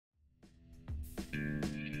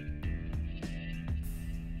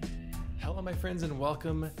Hello, my friends, and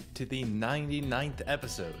welcome to the 99th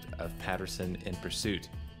episode of Patterson in Pursuit.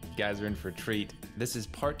 You guys are in for a treat. This is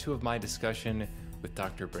part 2 of my discussion with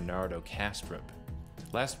Dr. Bernardo Kastrup.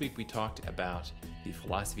 Last week we talked about the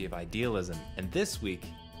philosophy of idealism, and this week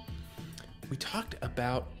we talked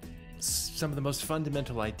about some of the most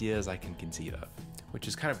fundamental ideas I can conceive of, which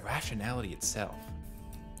is kind of rationality itself,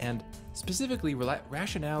 and specifically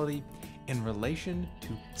rationality in relation to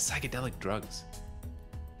psychedelic drugs.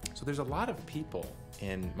 So there's a lot of people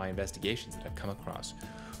in my investigations that I've come across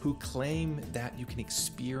who claim that you can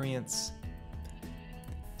experience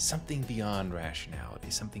something beyond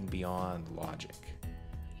rationality, something beyond logic.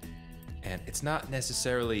 And it's not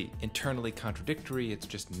necessarily internally contradictory, it's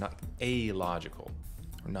just not illogical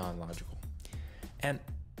or non-logical. And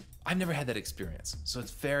I've never had that experience, so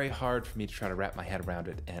it's very hard for me to try to wrap my head around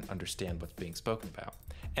it and understand what's being spoken about.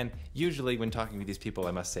 And usually when talking to these people,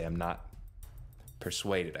 I must say I'm not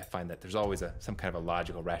persuaded. I find that there's always some kind of a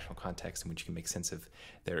logical, rational context in which you can make sense of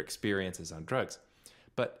their experiences on drugs.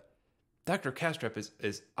 But Dr. Kastrup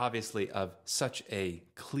is obviously of such a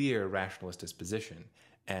clear rationalist disposition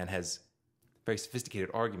and has very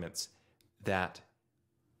sophisticated arguments that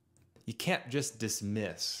you can't just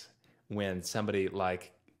dismiss when somebody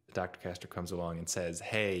like Dr. Kastrup comes along and says,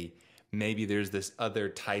 hey, maybe there's this other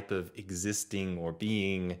type of existing or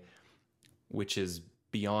being which is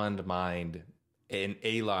beyond mind and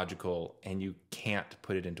illogical, and you can't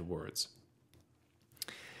put it into words.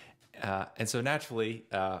 And so naturally,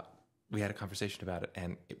 we had a conversation about it,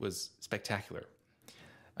 and it was spectacular.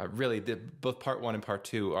 Really, both part 1 and part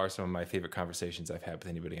 2 are some of my favorite conversations I've had with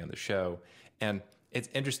anybody on the show. And it's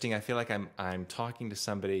interesting. I feel like I'm talking to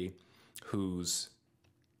somebody who's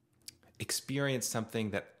experienced something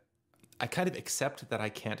that I kind of accept that I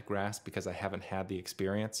can't grasp because I haven't had the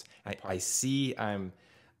experience. I see I'm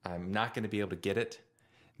not going to be able to get it,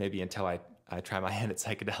 maybe until I try my hand at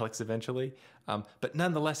psychedelics eventually. But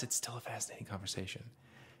nonetheless, it's still a fascinating conversation.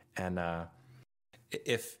 And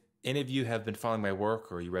if any of you have been following my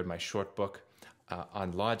work or you read my short book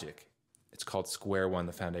on logic, it's called Square One,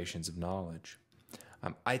 The Foundations of Knowledge.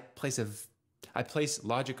 I place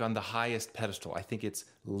logic on the highest pedestal. I think it's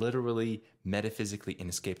literally metaphysically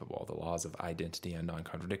inescapable, the laws of identity and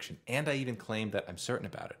non-contradiction. And I even claim that I'm certain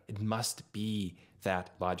about it. It must be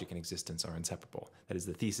that logic and existence are inseparable. That is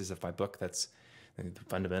the thesis of my book. That's the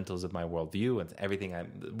fundamentals of my worldview, and everything.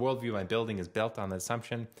 The worldview I'm building is built on that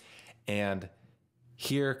assumption. And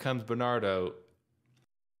here comes Bernardo.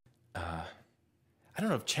 I don't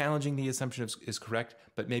know if challenging the assumption is correct,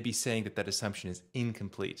 but maybe saying that assumption is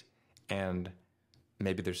incomplete. And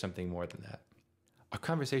maybe there's something more than that. Our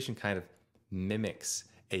conversation kind of mimics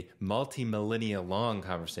a multi-millennia long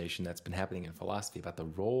conversation that's been happening in philosophy about the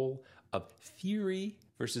role of theory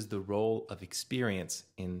versus the role of experience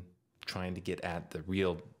in trying to get at the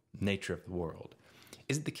real nature of the world.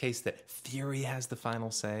 Is it the case that theory has the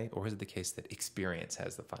final say, or is it the case that experience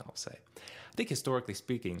has the final say? I think historically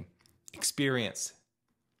speaking, experience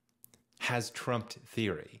has trumped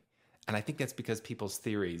theory. And I think that's because people's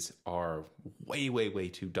theories are way, way, way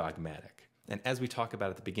too dogmatic. And as we talk about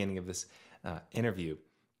at the beginning of this interview,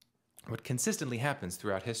 what consistently happens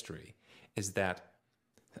throughout history is that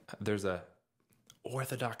there's a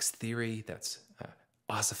orthodox theory that's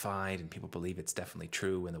ossified and people believe it's definitely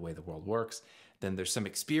true in the way the world works. Then there's some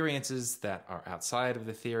experiences that are outside of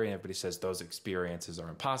the theory and everybody says those experiences are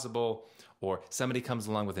impossible. Or somebody comes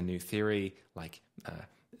along with a new theory like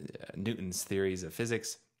Newton's theories of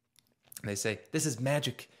physics. And they say, this is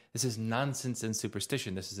magic, this is nonsense and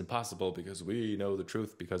superstition, this is impossible because we know the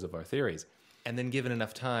truth because of our theories. And then given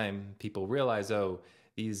enough time, people realize, oh,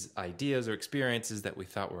 these ideas or experiences that we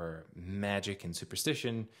thought were magic and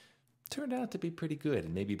superstition turned out to be pretty good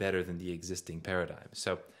and maybe better than the existing paradigm.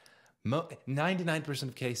 So 99%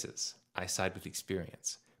 of cases, I side with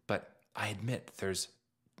experience. But I admit there's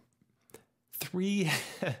 3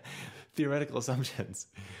 theoretical assumptions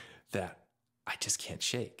that I just can't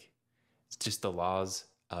shake. It's just the laws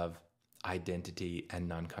of identity and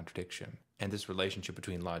non-contradiction and this relationship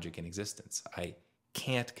between logic and existence. I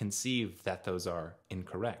can't conceive that those are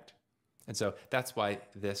incorrect. And so that's why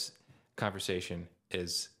this conversation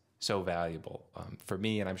is so valuable for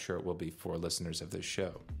me, and I'm sure it will be for listeners of this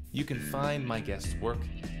show. You can find my guest's work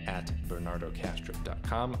at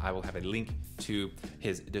bernardokastrup.com. I will have a link to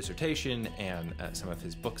his dissertation and some of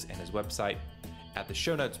his books and his website at the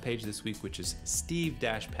show notes page this week, which is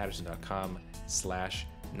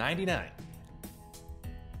steve-patterson.com/99.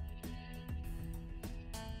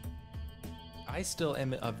 I still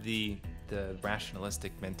am of the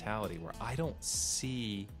rationalistic mentality where I don't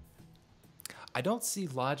see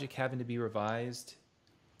logic having to be revised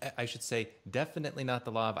I should say, definitely not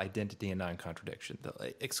the law of identity and non-contradiction.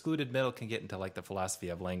 The excluded middle can get into like the philosophy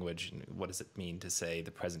of language and what does it mean to say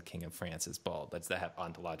the present king of France is bald. Does that have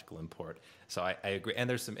ontological import? So I agree. And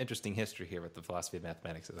there's some interesting history here with the philosophy of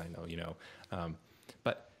mathematics, as I know you know.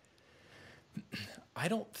 But I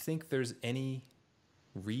don't think there's any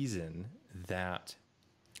reason that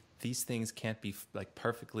these things can't be like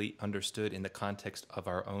perfectly understood in the context of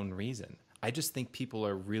our own reason. I just think people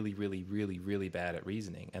are really, really, really, really bad at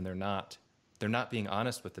reasoning, and they're not being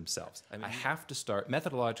honest with themselves. I have to start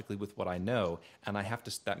methodologically with what I know, and I have to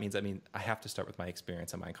start with my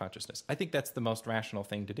experience and my consciousness. I think that's the most rational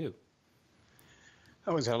thing to do.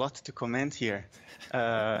 Oh, there's a lot to comment here.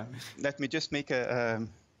 Let me just make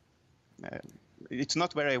it's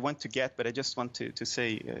not where I want to get, but I just want to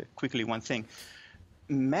say quickly one thing.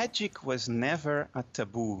 Magic was never a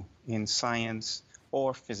taboo in science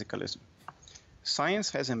or physicalism. Science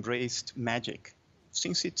has embraced magic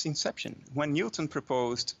since its inception. When Newton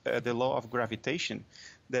proposed the law of gravitation,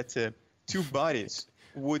 that two bodies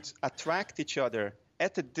would attract each other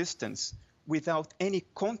at a distance without any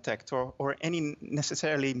contact or any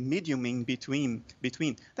necessarily medium between,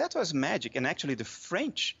 that was magic. And actually the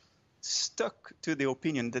French stuck to the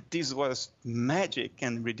opinion that this was magic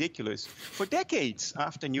and ridiculous for decades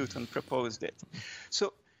after Newton proposed it.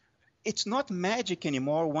 So it's not magic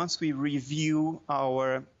anymore once we review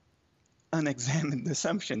our unexamined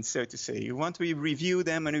assumptions, so to say. Once we review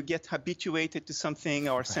them and we get habituated to something,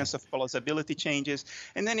 our sense of plausibility changes,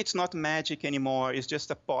 and then it's not magic anymore. It's just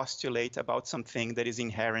a postulate about something that is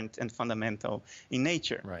inherent and fundamental in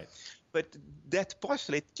nature. Right. But that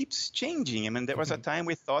postulate keeps changing. I mean, there was a time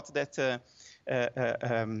we thought that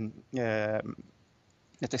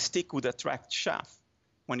that a stick would attract chaff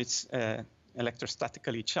when it's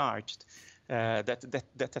electrostatically charged.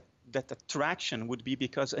 That attraction would be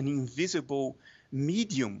because an invisible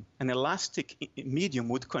medium, an elastic medium,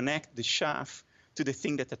 would connect the chaff to the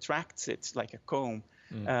thing that attracts it, like a comb,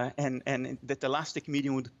 and that elastic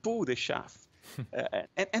medium would pull the chaff.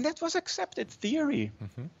 And that was accepted theory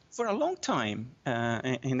for a long time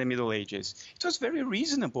in the Middle Ages. It was very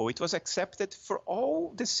reasonable. It was accepted for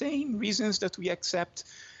all the same reasons that we accept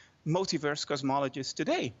multiverse cosmologists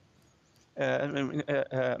today.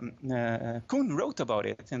 Kuhn wrote about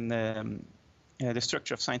it in the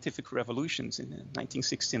Structure of Scientific Revolutions in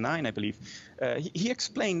 1969, I believe. He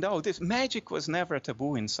explained, this magic was never a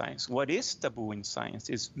taboo in science. What is taboo in science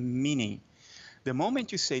is meaning. The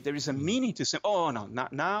moment you say there is a meaning to say,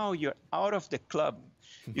 now you're out of the club.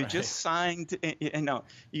 You just signed,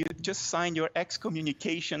 you just signed your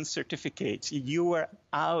excommunication certificate. You are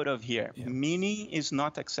out of here. Yeah. Meaning is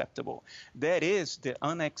not acceptable. That is the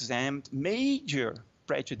unexamined major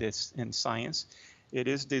prejudice in science. It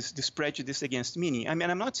is this prejudice against meaning. I mean,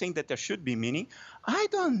 I'm not saying that there should be meaning. I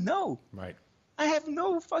don't know. Right. I have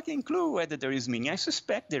no fucking clue whether there is meaning. I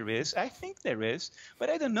suspect there is. I think there is. But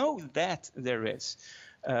I don't know that there is.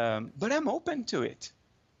 But I'm open to it.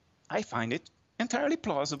 I find it entirely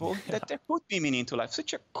plausible that there could be meaning to life.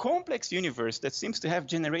 Such a complex universe that seems to have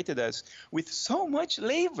generated us with so much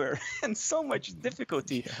labor and so much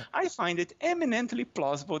difficulty. Yeah. I find it eminently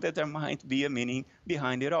plausible that there might be a meaning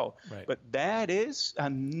behind it all. Right. But that is a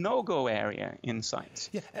no-go area in science.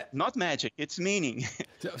 Yeah. Not magic, it's meaning.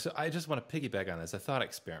 So I just want to piggyback on this, a thought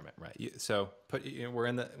experiment, right? We're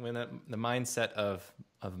in the mindset of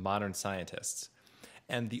modern scientists,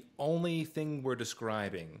 and the only thing we're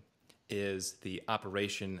describing is the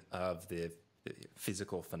operation of the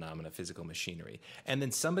physical phenomena, physical machinery. And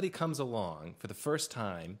then somebody comes along for the first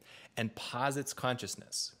time and posits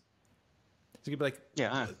consciousness. So you'd be like,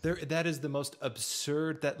 that is the most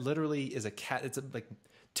absurd, that literally is it's like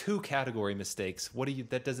two category mistakes.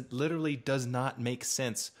 That does not make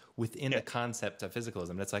sense within the concept of physicalism.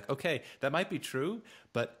 And it's like, okay, that might be true,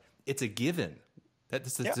 but it's a given.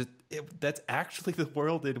 That's actually the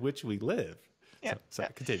world in which we live. Yeah. So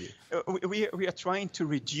continue. We are trying to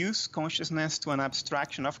reduce consciousness to an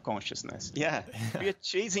abstraction of consciousness. Yeah. We are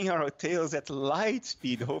chasing our tails at light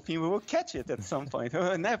speed, hoping we will catch it at some point. We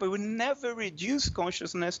will never reduce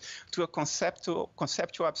consciousness to a conceptual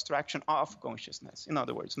abstraction of consciousness. In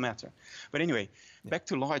other words, matter. But anyway, back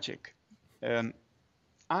to logic.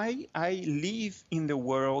 I live in the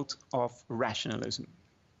world of rationalism.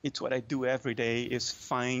 It's what I do every day, is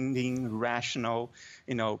finding rational,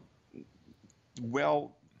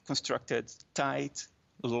 well-constructed, tight,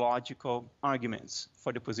 logical arguments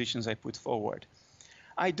for the positions I put forward.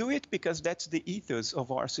 I do it because that's the ethos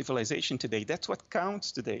of our civilization today. That's what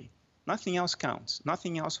counts today. Nothing else counts.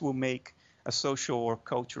 Nothing else will make a social or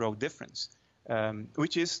cultural difference.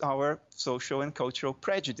 which is our social and cultural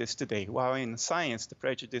prejudice today. While in science, the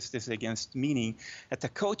prejudice is against meaning, at the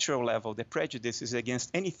cultural level, the prejudice is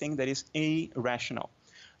against anything that is irrational.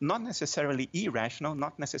 Not necessarily irrational,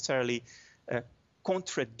 not necessarily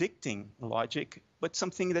contradicting logic, but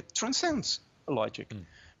something that transcends logic.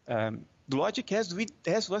 Logic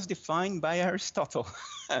as was defined by Aristotle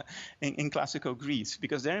in classical Greece,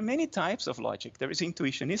 because there are many types of logic. There is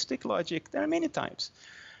intuitionistic logic. There are many types.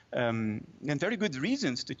 And very good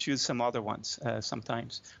reasons to choose some other ones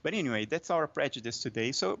sometimes. But anyway, that's our prejudice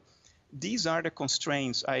today. So these are the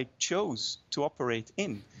constraints I chose to operate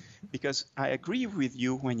in, because I agree with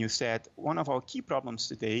you when you said one of our key problems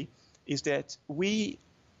today is that we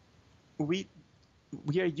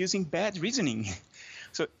are using bad reasoning.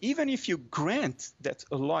 So even if you grant that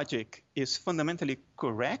logic is fundamentally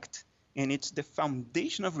correct, and it's the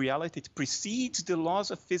foundation of reality, it precedes the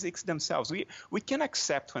laws of physics themselves. We can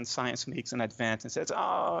accept when science makes an advance and says,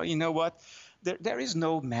 oh, you know what? There is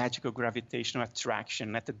no magical gravitational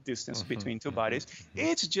attraction at the distance between two bodies.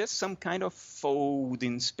 It's just some kind of fold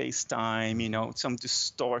in space-time, some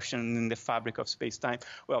distortion in the fabric of space-time.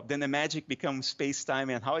 Well, then the magic becomes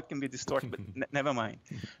space-time and how it can be distorted, but never mind.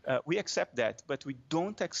 We accept that, but we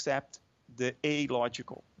don't accept the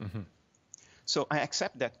illogical. So I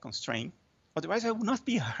accept that constraint. Otherwise, I would not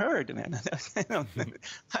be heard, man.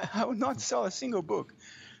 I would not sell a single book.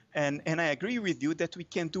 And I agree with you that we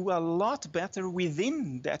can do a lot better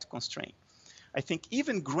within that constraint. I think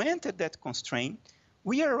even granted that constraint,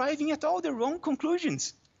 we are arriving at all the wrong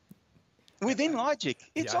conclusions. Within logic,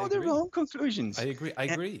 it's all the wrong conclusions. I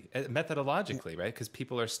agree. Methodologically, right? Because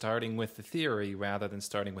people are starting with the theory rather than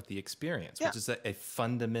starting with the experience, which is a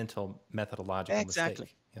fundamental methodological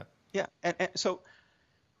mistake. Yeah, and so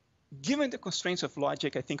given the constraints of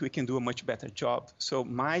logic, I think we can do a much better job. So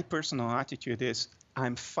my personal attitude is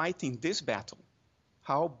I'm fighting this battle,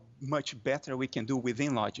 how much better we can do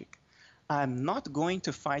within logic. I'm not going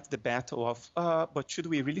to fight the battle of, but should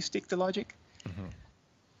we really stick to logic?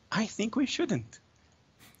 I think we shouldn't.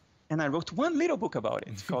 And I wrote one little book about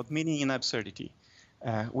it called Meaning in Absurdity,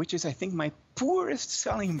 which is, I think, my poorest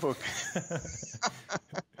selling book.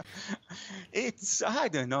 It's, I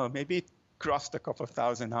don't know, maybe it crossed a couple of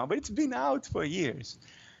thousand now, but it's been out for years.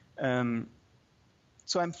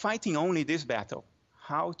 So I'm fighting only this battle,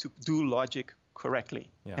 how to do logic correctly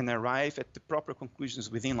and arrive at the proper conclusions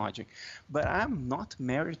within logic. But I'm not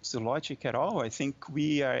married to logic at all. I think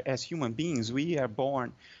we are, as human beings, we are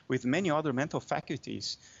born with many other mental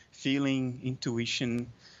faculties, feeling,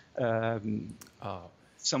 intuition,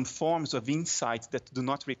 some forms of insight that do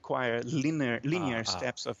not require linear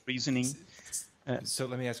steps of reasoning. So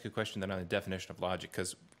let me ask you a question then on the definition of logic,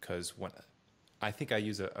 because when I think I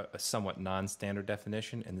use a somewhat non-standard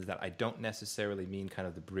definition, and that I don't necessarily mean kind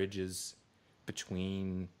of the bridges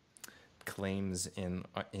between claims in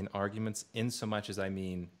arguments, in so much as I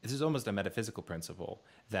mean this is almost a metaphysical principle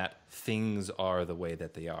that things are the way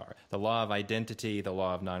that they are. The law of identity, the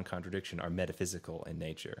law of non-contradiction are metaphysical in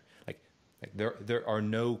nature. Like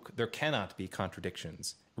there cannot be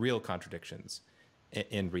contradictions, real contradictions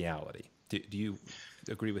in reality. Do you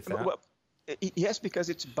agree with that? Well, yes, because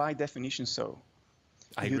it's by definition so.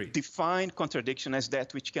 I agree. You define contradiction as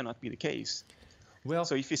that which cannot be the case. Well,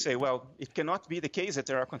 so if you say, well, it cannot be the case that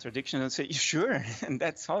there are contradictions, and say, sure, and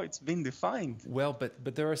that's how it's been defined. Well,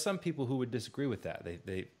 but there are some people who would disagree with that.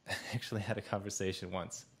 They actually had a conversation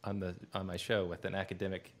once on my show with an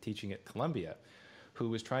academic teaching at Columbia who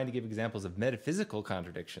was trying to give examples of metaphysical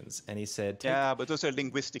contradictions, and he said, yeah, but those are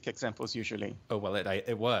linguistic examples usually. Oh, well,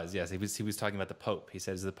 it was, yes. He was talking about the Pope. He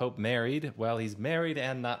says, the Pope married? Well, he's married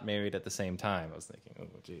and not married at the same time. I was thinking,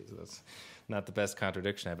 oh, geez, that's not the best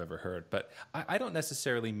contradiction I've ever heard. But I don't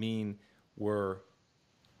necessarily mean we're...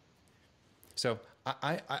 So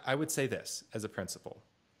I would say this as a principle.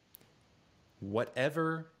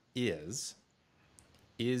 Whatever is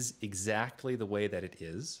exactly the way that it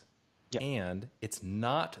is, and it's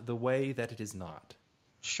not the way that it is not.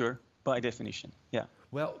 Sure, by definition, yeah.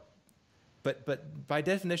 Well, but by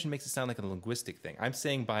definition makes it sound like a linguistic thing. I'm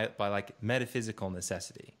saying by like metaphysical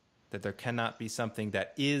necessity, that there cannot be something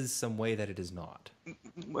that is some way that it is not.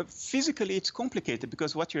 Well, physically, it's complicated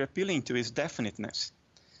because what you're appealing to is definiteness.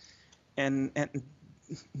 And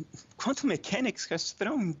quantum mechanics has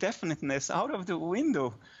thrown definiteness out of the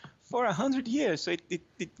window for 100 years, so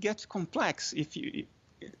it gets complex if you...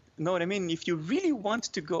 know what I mean? If you really want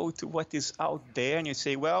to go to what is out there and you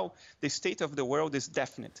say, well, the state of the world is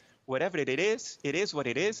definite. Whatever it is what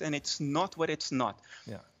it is, and it's not what it's not.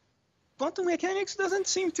 Yeah. quantum mechanics doesn't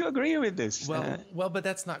seem to agree with this. Well, but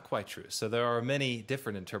that's not quite true. So there are many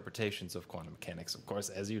different interpretations of quantum mechanics, of course,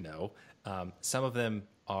 as you know. Some of them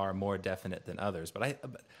are more definite than others. But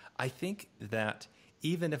I think that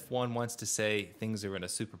even if one wants to say things are in a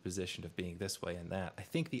superposition of being this way and that, I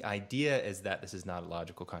think the idea is that this is not a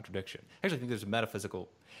logical contradiction. Actually, I think there's a metaphysical...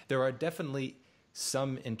 There are definitely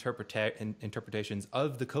some interpretations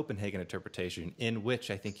of the Copenhagen interpretation in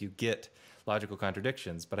which I think you get logical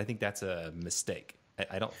contradictions, but I think that's a mistake.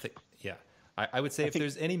 I don't think... Yeah. I would say if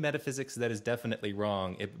there's any metaphysics that is definitely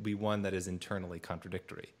wrong, it would be one that is internally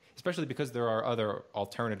contradictory, especially because there are other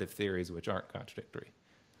alternative theories which aren't contradictory.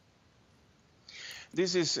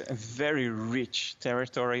 This is a very rich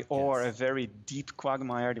territory, or a very deep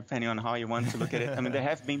quagmire, depending on how you want to look at it. I mean, there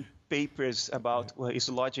have been papers about, well, is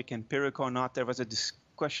logic empirical or not? There was a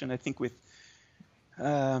discussion, I think, with...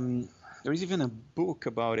 there is even a book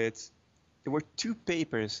about it. There were two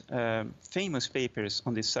papers, famous papers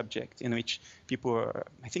on this subject, in which people were,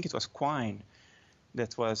 I think it was Quine,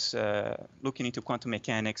 that was looking into quantum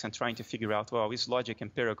mechanics and trying to figure out, well, is logic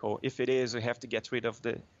empirical? If it is, we have to get rid of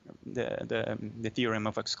the theorem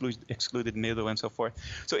of excluded middle and so forth.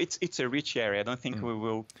 So it's a rich area. I don't think we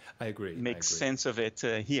will make sense of it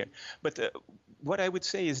here. But what I would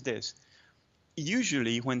say is this.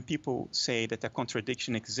 Usually when people say that a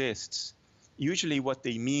contradiction exists, usually what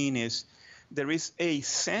they mean is there is a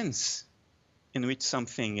sense in which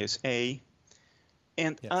something is A,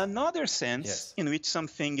 and another sense in which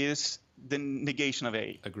something is the negation of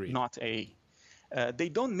A, not A. They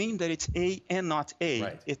don't mean that it's A and not A.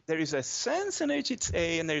 Right. There is a sense in which it's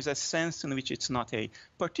A, and there is a sense in which it's not A.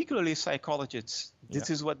 Particularly psychologists, this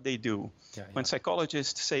is what they do. When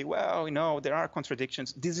psychologists say, well, you know, there are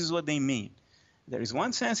contradictions, this is what they mean. There is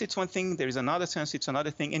one sense, it's one thing. There is another sense, it's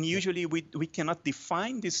another thing. And usually we cannot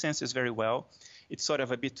define these senses very well. It's sort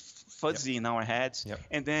of a bit fuzzy in our heads.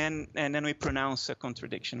 And then we pronounce a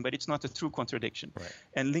contradiction. But it's not a true contradiction. Right.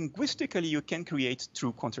 And linguistically, you can create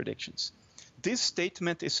true contradictions. This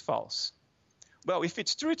statement is false. Well, if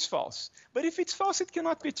it's true, it's false. But if it's false, it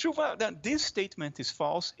cannot be true. Well, then this statement is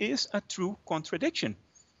false is a true contradiction.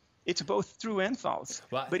 It's both true and false.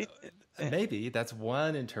 Well, but maybe that's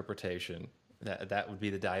one interpretation. That would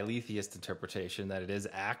be the dialetheist interpretation, that it is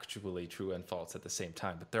actually true and false at the same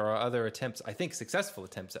time. But there are other attempts, I think successful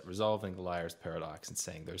attempts, at resolving the liar's paradox and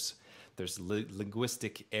saying there's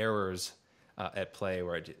linguistic errors at play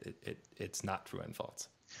where it's not true and false.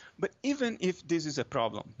 But even if this is a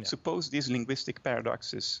problem, suppose these linguistic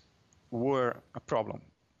paradoxes were a problem.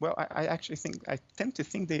 Well, I tend to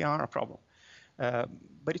think they are a problem.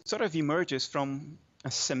 But it sort of emerges from a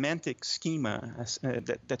semantic schema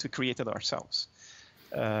that we created ourselves.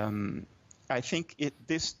 I think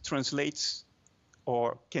this translates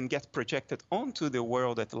or can get projected onto the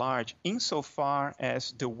world at large insofar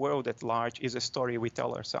as the world at large is a story we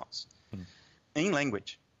tell ourselves in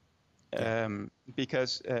language.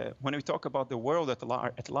 Because when we talk about the world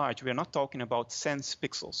at large, we are not talking about sense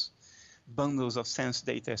pixels, bundles of sense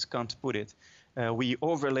data, as Kant put it. We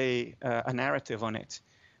overlay a narrative on it.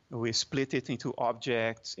 We split it into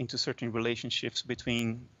objects, into certain relationships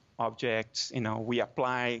between objects. You know, we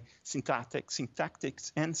apply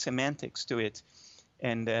syntactics and semantics to it,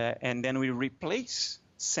 and then we replace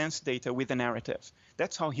sense data with a narrative.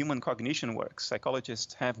 That's how human cognition works.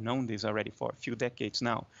 Psychologists have known this already for a few decades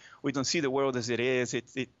now. We don't see the world as it is.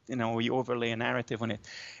 We overlay a narrative on it,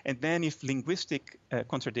 and then if linguistic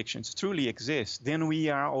contradictions truly exist, then we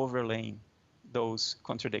are overlaying those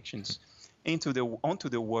contradictions onto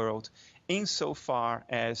the world insofar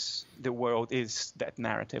as the world is that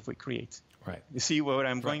narrative we create. Right. You see where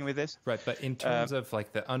I'm going with this? Right. But in terms of like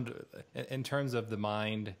in terms of the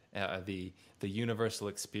mind, the universal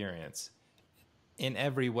experience, in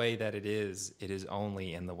every way that it is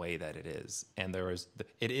only in the way that it is, and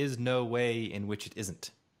it is no way in which it isn't.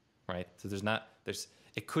 Right. So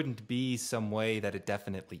it couldn't be some way that it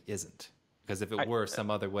definitely isn't, because if it were some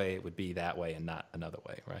other way, it would be that way and not another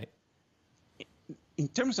way. Right. In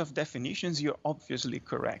terms of definitions, you're obviously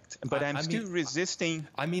correct, but I'm still resisting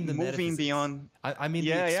moving beyond. I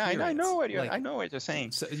know what you're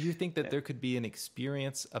saying. So you think that there could be an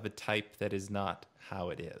experience of a type that is not how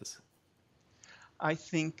it is? I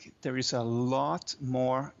think there is a lot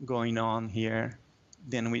more going on here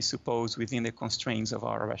than we suppose within the constraints of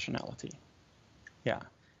our rationality. Yeah,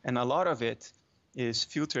 and a lot of it is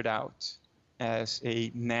filtered out as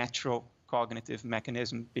a natural cognitive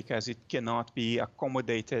mechanism because it cannot be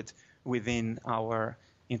accommodated within our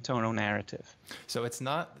internal narrative. So it's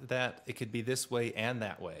not that it could be this way and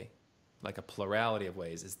that way, like a plurality of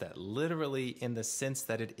ways. It's that literally in the sense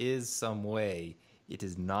that it is some way, it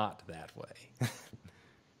is not that way?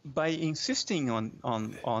 By insisting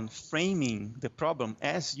on framing the problem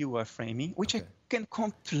as you are framing, which I can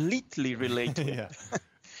completely relate with. Yeah.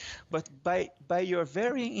 But by your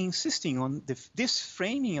very insisting on this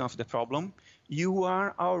framing of the problem, you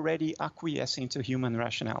are already acquiescing to human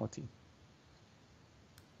rationality.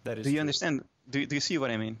 That is Do you true. understand? Do you see what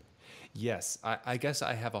I mean? Yes. I guess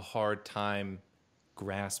I have a hard time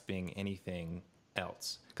grasping anything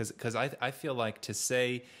else. Because I feel like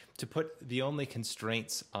to put the only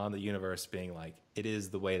constraints on the universe being like, it is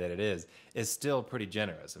the way that it is still pretty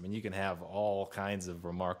generous. I mean, you can have all kinds of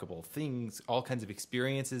remarkable things, all kinds of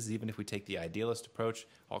experiences, even if we take the idealist approach,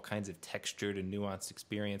 all kinds of textured and nuanced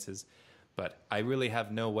experiences. But I really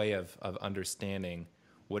have no way of understanding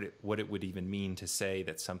what it would even mean to say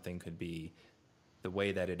that something could be the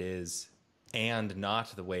way that it is and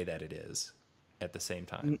not the way that it is at the same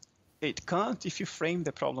time. It can't if you frame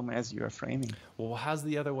the problem as you are framing. Well, how's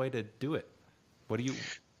the other way to do it? What do you...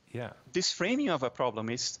 Yeah. This framing of a problem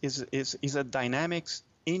is a dynamics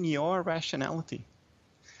in your rationality.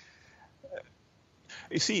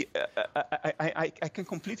 You see, I can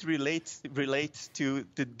completely relate to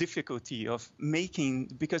the difficulty of making,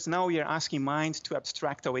 because now we are asking mind to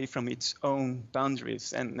abstract away from its own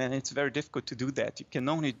boundaries, and it's very difficult to do that. You can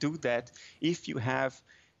only do that if you have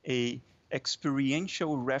a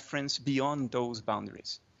experiential reference beyond those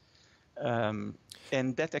boundaries.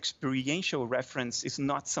 And that experiential reference is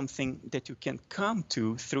not something that you can come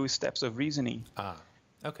to through steps of reasoning.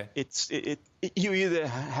 Okay. You either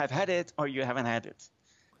have had it or you haven't had it,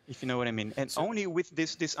 if you know what I mean. And so, only with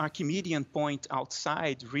this Archimedean point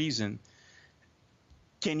outside reason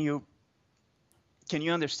can you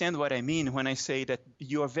understand what I mean when I say that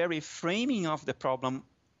your very framing of the problem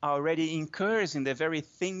already incurs in the very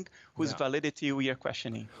thing whose validity we are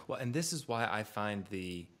questioning. Well, and this is why I find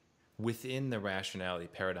within the rationality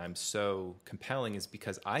paradigm so compelling, is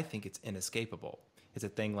because I think it's inescapable. It's a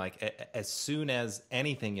thing like as soon as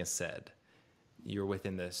anything is said, you're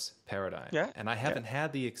within this paradigm. Yeah. And I haven't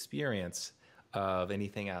had the experience of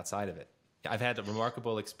anything outside of it. I've had a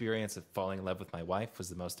remarkable experience of falling in love with my wife. Was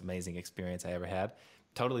the most amazing experience I ever had.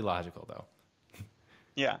 Totally logical, though.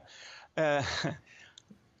 Yeah.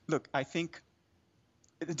 Look, I think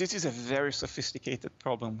this is a very sophisticated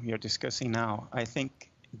problem we are discussing now. I think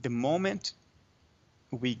the moment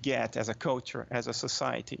we get as a culture, as a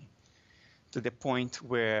society, to the point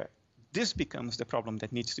where this becomes the problem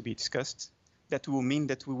that needs to be discussed, that will mean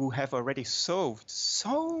that we will have already solved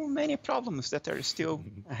so many problems that are still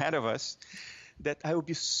ahead of us, that I will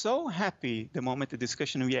be so happy the moment the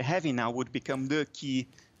discussion we are having now would become the key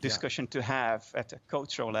discussion to have at a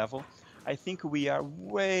cultural level. I think we are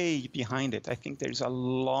way behind it. I think there's a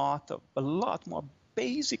lot more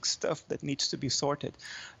basic stuff that needs to be sorted,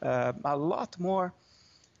 a lot more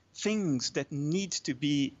things that need to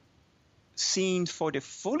be seen for the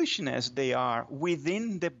foolishness they are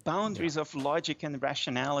within the boundaries of logic and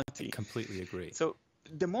rationality. I completely agree. So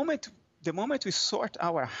the moment we sort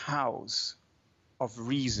our house of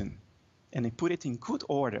reason and we put it in good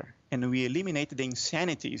order, and we eliminate the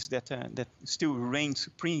insanities that still reign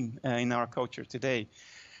supreme in our culture today,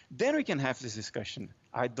 then we can have this discussion.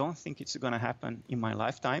 I don't think it's going to happen in my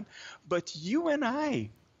lifetime, but you and I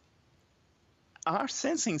are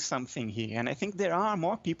sensing something here, and I think there are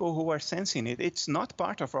more people who are sensing it. It's not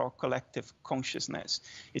part of our collective consciousness.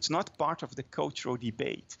 It's not part of the cultural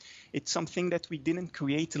debate. It's something that we didn't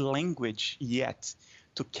create language yet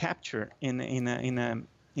to capture in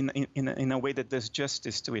a way that does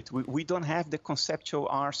justice to it. We don't have the conceptual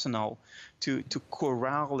arsenal to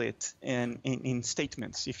corral it in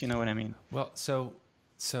statements, if you know what I mean. Well, so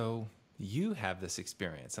you have this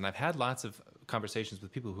experience, and I've had lots of conversations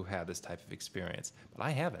with people who have this type of experience, but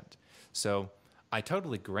I haven't. So I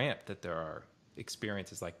totally grant that there are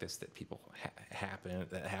experiences like this that people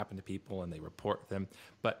happen to people and they report them,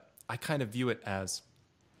 but I kind of view it as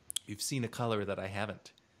you've seen a color that I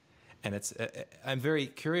haven't. And I'm very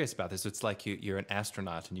curious about this. It's like you're an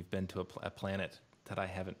astronaut and you've been to a planet that I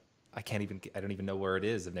don't even know where it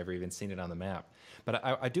is. I've never even seen it on the map. But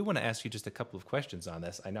I do want to ask you just a couple of questions on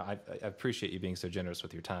this. I know I appreciate you being so generous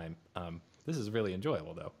with your time. This is really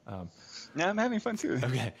enjoyable, though. Yeah, I'm having fun too.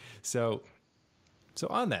 Okay, so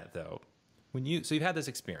on that though, you've had this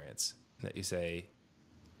experience that you say,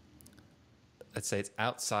 let's say it's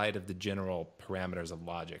outside of the general parameters of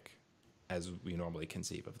logic as we normally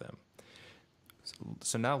conceive of them.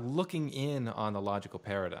 So now looking in on the logical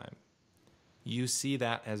paradigm, you see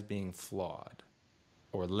that as being flawed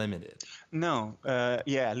or limited. No,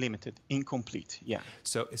 limited, incomplete, yeah.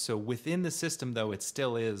 So within the system, though, it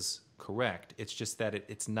still is correct. It's just that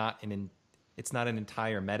it's not it's not an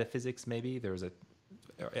entire metaphysics. Maybe there's a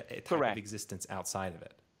type Correct. of existence outside of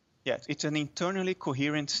it. Yes, it's an internally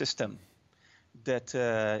coherent system that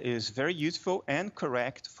is very useful and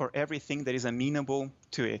correct for everything that is amenable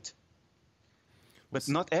to it. But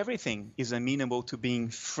not everything is amenable to being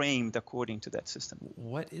framed according to that system.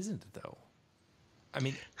 What isn't, though? I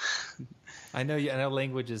mean, I know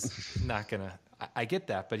language is not going to... I get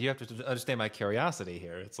that, but you have to understand my curiosity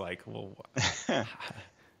here. It's like, well...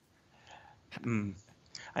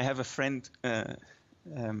 I have a friend...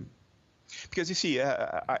 because you see,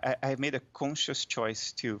 I made a conscious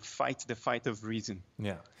choice to fight the fight of reason,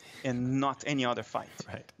 and not any other fight.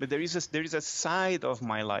 Right. But there is a side of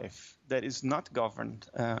my life that is not governed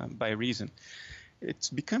by reason. It's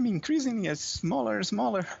becoming increasingly a smaller and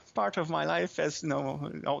smaller part of my life, as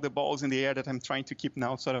all the balls in the air that I'm trying to keep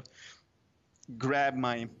now sort of grab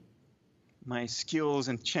my skills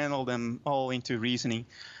and channel them all into reasoning.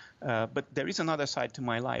 But there is another side to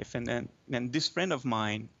my life, and this friend of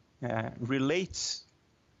mine relates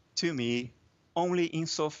to me only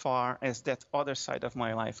insofar as that other side of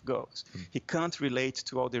my life goes. He can't relate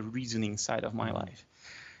to all the reasoning side of my life.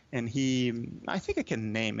 And I think I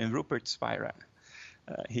can name him, Rupert Spira.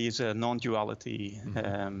 He's a non-duality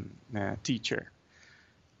teacher.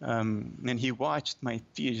 And he watched my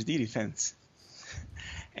PhD defense.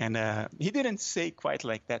 And he didn't say quite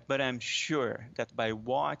like that, but I'm sure that by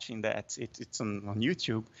watching that, it's on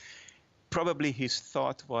YouTube, probably his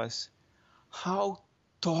thought was, how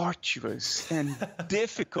tortuous and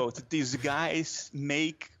difficult these guys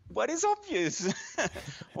make what is obvious,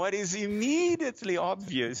 what is immediately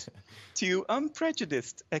obvious to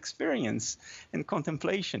unprejudiced experience and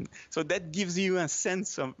contemplation. So that gives you a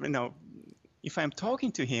sense of, if I'm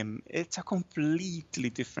talking to him, it's a completely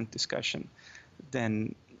different discussion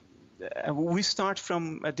than we start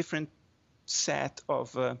from a different set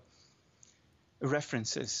of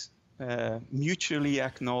references. Mutually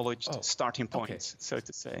acknowledged starting points, so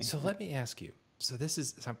to say. So let me ask you. So this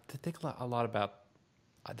is to think a lot about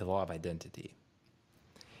the law of identity.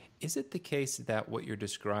 Is it the case that what you're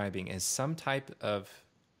describing is some type of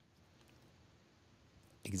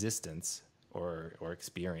existence or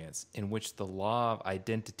experience in which the law of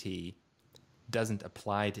identity doesn't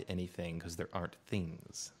apply to anything because there aren't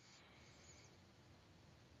things?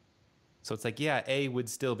 So it's like, A would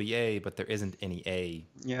still be A, but there isn't any A.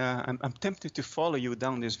 Yeah, I'm tempted to follow you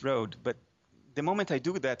down this road, but the moment I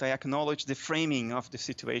do that, I acknowledge the framing of the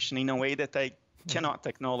situation in a way that I cannot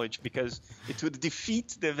acknowledge because it would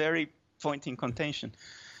defeat the very point in contention.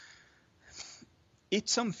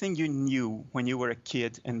 It's something you knew when you were a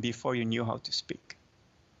kid and before you knew how to speak.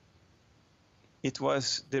 It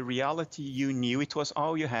was the reality you knew. It was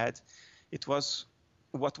all you had. It was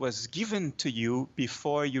what was given to you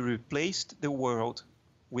before you replaced the world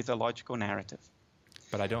with a logical narrative.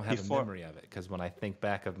 But I don't have a memory of it, because when I think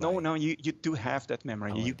back of my... No, you do have that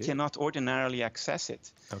memory. You cannot ordinarily access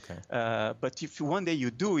it. Okay. But if one day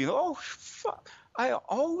you do, fuck, I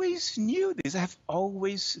always knew this. I've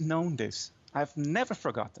always known this. I've never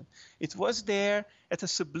forgotten. It was there at a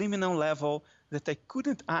subliminal level that I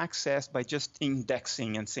couldn't access by just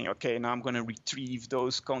indexing and saying, okay, now I'm going to retrieve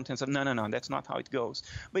those contents. No, that's not how it goes.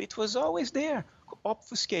 But it was always there,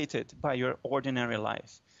 obfuscated by your ordinary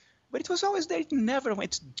life. But it was always there. It never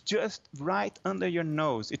went. It's just right under your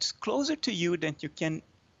nose. It's closer to you than you can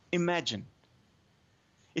imagine.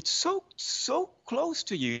 It's so close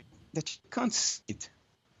to you that you can't see it.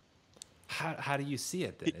 How do you see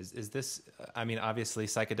it then? Is this, I mean, obviously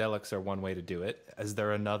psychedelics are one way to do it. Is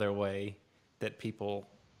there another way that people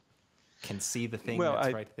can see the thing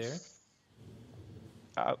that's right there?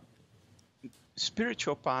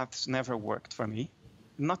 Spiritual paths never worked for me.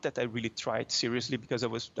 Not that I really tried seriously, because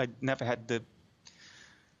I never had the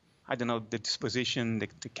disposition,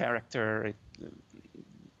 the character.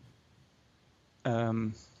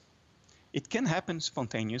 It can happen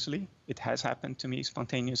spontaneously. It has happened to me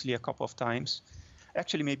spontaneously a couple of times.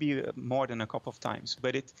 Actually, maybe more than a couple of times.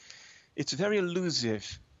 But it's very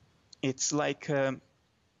elusive. It's like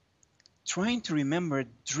trying to remember a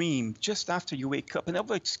dream just after you wake up, and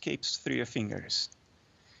it escapes through your fingers.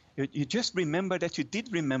 You just remember that you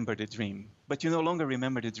did remember the dream, but you no longer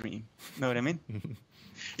remember the dream. Know what I mean?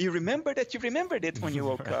 You remember that you remembered it when you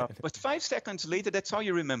woke up, but 5 seconds later, that's all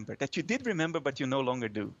you remember, that you did remember, but you no longer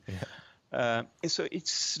do. Yeah. So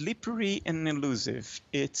it's slippery and elusive.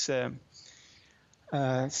 It's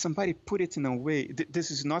somebody put it in a way.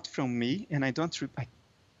 This is not from me, and I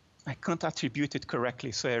can't attribute it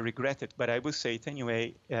correctly, so I regret it. But I will say it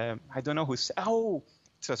anyway. I don't know who said. Oh,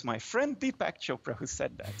 it was my friend Deepak Chopra who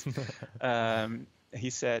said that.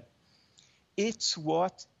 He said, "It's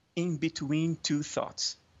what in between two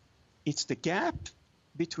thoughts. It's the gap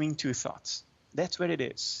between two thoughts. That's what it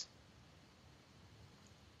is.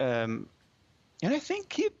 And I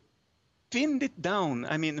think he pinned it down.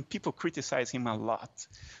 I mean, people criticize him a lot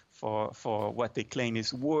for what they claim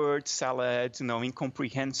is word salad,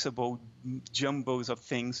 incomprehensible jumbos of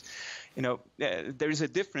things. There is a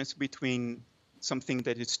difference between something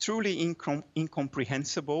that is truly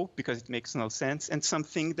incomprehensible because it makes no sense, and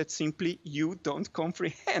something that simply you don't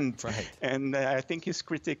comprehend. Right. And I think his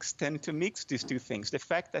critics tend to mix these two things. The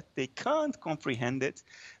fact that they can't comprehend it,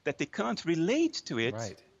 that they can't relate to it,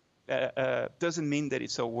 right. Doesn't mean that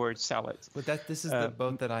it's a word salad. But this is the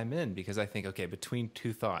boat that I'm in, because I think, okay, between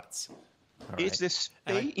two thoughts. It's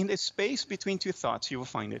in the space between two thoughts, you will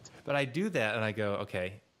find it. But I do that and I go,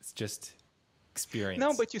 okay, it's just experience.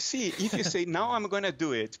 No, but you see, if you say, now I'm going to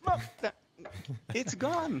do it, well, it's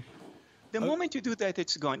gone. The moment you do that,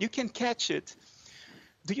 it's gone. You can catch it.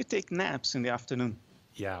 Do you take naps in the afternoon?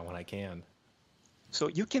 Yeah, when I can. So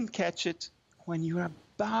you can catch it when you're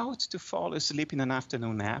about to fall asleep in an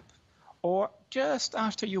afternoon nap, or just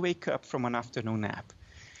after you wake up from an afternoon nap.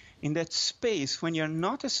 In that space when you're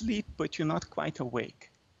not asleep, but you're not quite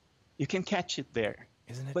awake. You can catch it there.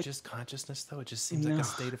 Isn't it just consciousness, though? It just seems like a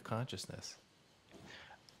state of consciousness.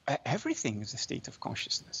 Everything is a state of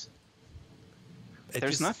consciousness.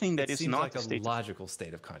 There's nothing that is not like a logical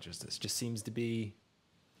state of consciousness. Just seems to be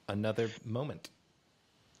another moment.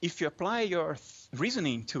 If you apply your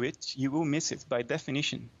reasoning to it, you will miss it by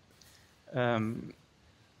definition. And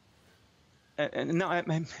now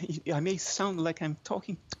I may sound like I'm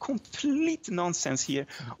talking complete nonsense here,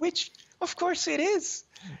 which, of course, it is.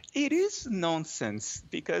 It is nonsense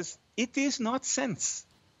because it is not sense.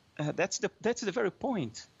 That's the very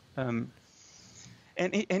point. And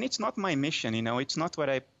it's not my mission, It's not what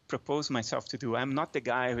I propose myself to do. I'm not the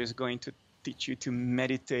guy who is going to teach you to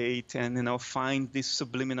meditate and find these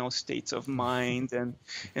subliminal states of mind and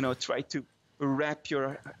try to wrap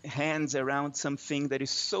your hands around something that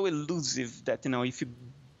is so elusive that if you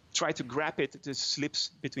try to grab it, it just slips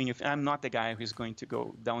between you. I'm not the guy who is going to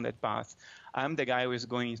go down that path. I'm the guy who is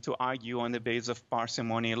going to argue on the basis of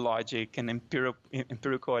parsimony, logic, and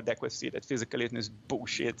empirical adequacy that physicalism is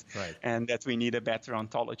bullshit, right, and that we need a better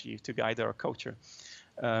ontology to guide our culture.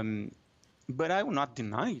 But I will not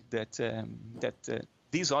deny that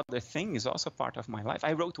these other thing is also part of my life.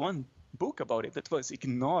 I wrote one book about it that was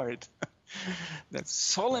ignored. That's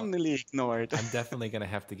solemnly ignored. I'm definitely going to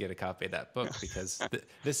have to get a copy of that book because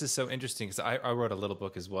this is so interesting. Because I wrote a little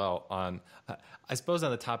book as well on, I suppose,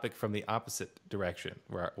 on the topic from the opposite direction,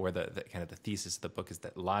 where the kind of the thesis of the book is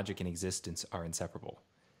that logic and existence are inseparable,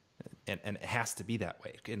 and it has to be that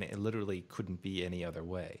way, and it literally couldn't be any other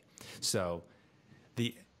way. So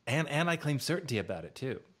and I claim certainty about it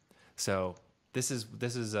too. So this is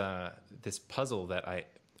this puzzle that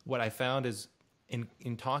what I found is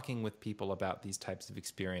in talking with people about these types of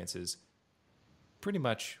experiences, pretty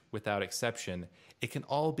much without exception, it can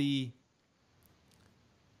all be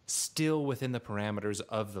still within the parameters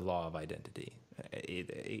of the law of identity.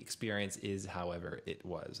 Experience is however it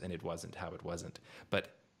was, and it wasn't how it wasn't.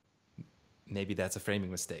 But maybe that's a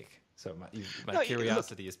framing mistake. So my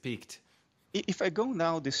curiosity is piqued. If I go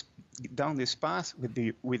down this path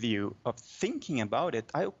with you of thinking about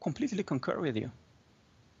it, I completely concur with you.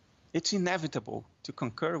 It's inevitable to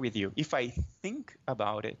concur with you. If I think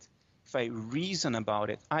about it, if I reason about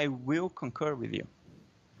it, I will concur with you.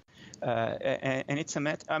 And it's a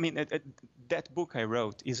matter. I mean, that book I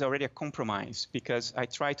wrote is already a compromise because I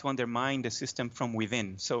try to undermine the system from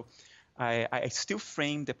within. So I still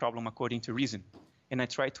frame the problem according to reason. And I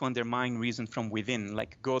try to undermine reason from within,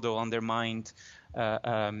 like Godel undermined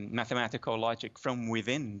mathematical logic from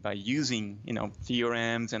within by using,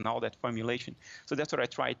 theorems and all that formulation. So that's what I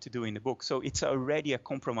tried to do in the book. So it's already a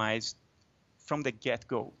compromise from the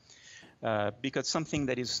get-go, because something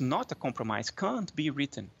that is not a compromise can't be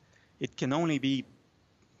written. It can only be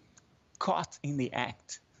caught in the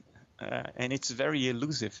act, and it's very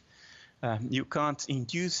elusive. You can't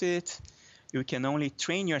induce it. You can only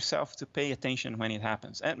train yourself to pay attention when it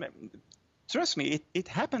happens. And trust me, it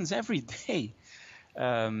happens every day.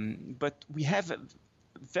 But we have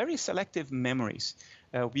very selective memories.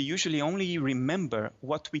 We usually only remember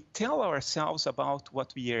what we tell ourselves about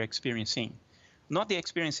what we are experiencing, not the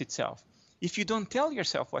experience itself. If you don't tell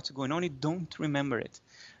yourself what's going on, you don't remember it.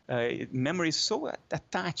 Memory is so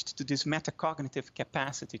attached to this metacognitive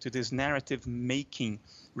capacity, to this narrative-making,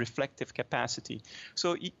 reflective capacity.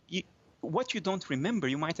 So what you don't remember,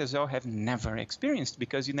 you might as well have never experienced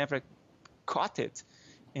because you never caught it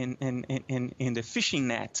in the fishing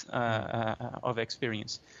net of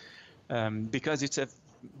experience. Because it's a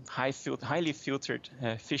highly filtered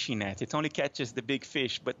fishing net. It only catches the big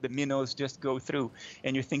fish, but the minnows just go through.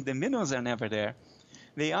 And you think the minnows are never there.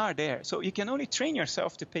 They are there. So you can only train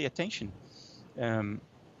yourself to pay attention.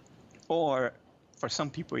 Or for some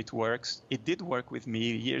people it works. It did work with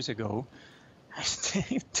me years ago. I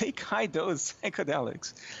take high dose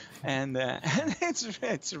psychedelics, and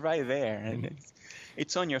it's right there, and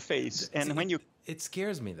it's on your face. And when it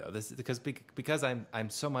scares me though, this because I'm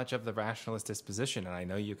so much of the rationalist disposition, and I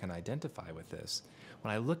know you can identify with this.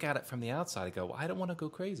 When I look at it from the outside, I go, well, I don't want to go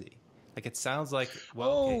crazy. Like it sounds like, well,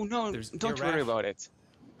 oh no, don't worry about it.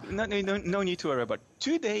 No need to worry about it.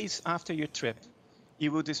 2 days after your trip,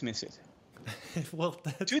 you will dismiss it. Well,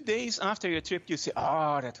 2 days after your trip, you say,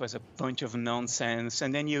 oh, that was a bunch of nonsense.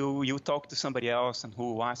 And then you talk to somebody else and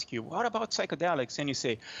who will ask you, what about psychedelics? And you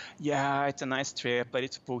say, yeah, it's a nice trip, but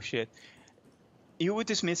it's bullshit. You will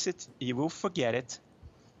dismiss it. You will forget it.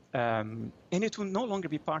 And it will no longer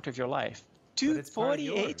be part of your life.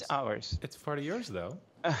 48 hours. It's part of yours, though.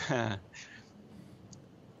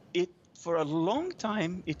 For a long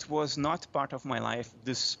time, it was not part of my life,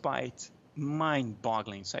 despite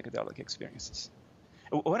mind-boggling psychedelic experiences.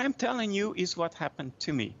 What I'm telling you is what happened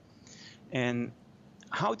to me. And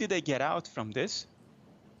how did I get out from this?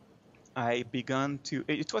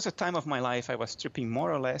 It was a time of my life I was tripping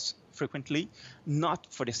more or less frequently, not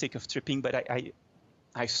for the sake of tripping, but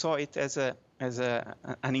I saw it as an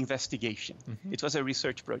investigation. Mm-hmm. It was a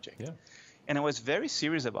research project. Yeah. And I was very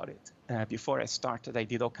serious about it. Before I started, I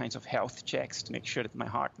did all kinds of health checks to make sure that my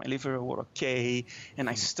heart, my liver were okay. And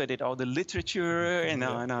I studied all the literature, and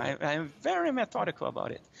I'm very methodical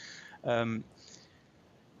about it. And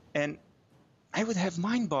I would have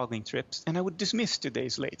mind-boggling trips, and I would dismiss 2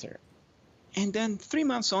 days later. And then 3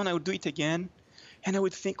 months on, I would do it again, and I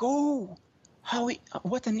would think, oh,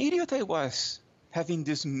 what an idiot I was having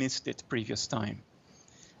dismissed it previous time.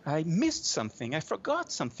 I missed something, I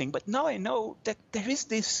forgot something, but now I know that there is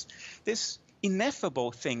this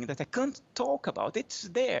ineffable thing that I can't talk about. It's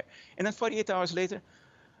there. And then 48 hours later,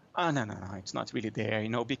 no, it's not really there,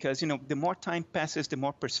 because, the more time passes, the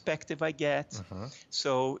more perspective I get. Uh-huh.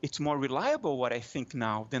 So it's more reliable what I think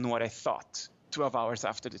now than what I thought 12 hours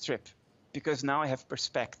after the trip. Because now I have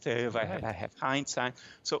perspective, right. I have hindsight,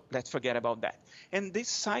 so let's forget about that. And this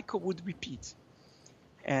cycle would repeat.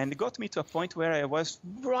 And it got me to a point where I was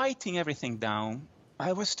writing everything down.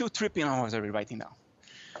 I was still tripping, I was already writing down.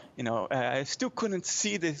 I still couldn't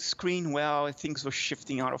see the screen well, things were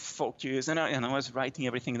shifting out of focus, and I was writing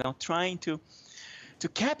everything down, trying to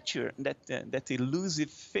capture that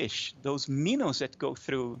elusive fish, those minnows that go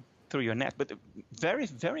through your net, but very,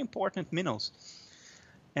 very important minnows.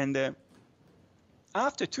 And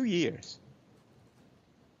after 2 years,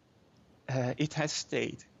 it has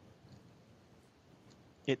stayed.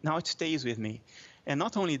 Now it stays with me. And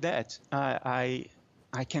not only that, I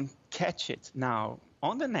can catch it now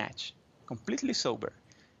on the net, completely sober,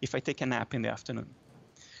 if I take a nap in the afternoon.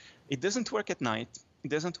 It doesn't work at night. It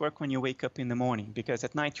doesn't work when you wake up in the morning, because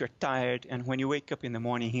at night you're tired, and when you wake up in the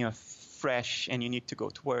morning, you're fresh and you need to go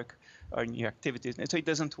to work or your activities. So it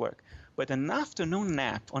doesn't work. But an afternoon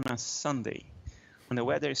nap on a Sunday, when the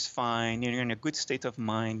weather is fine, you're in a good state of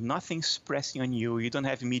mind, nothing's pressing on you, you don't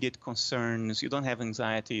have immediate concerns, you don't have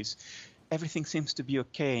anxieties, everything seems to be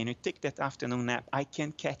okay, and you take that afternoon nap, I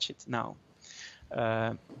can catch it now.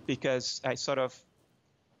 Because I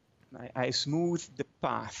smooth the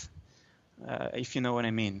path, if you know what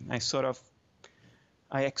I mean.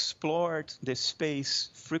 I explored the space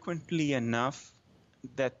frequently enough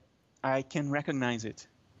that I can recognize it.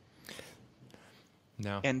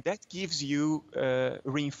 No. And that gives you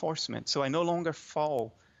reinforcement. So I no longer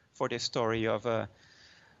fall for the story of,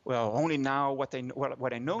 only now what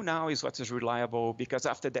I know now is what is reliable, because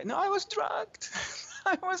after that, no, I was drugged.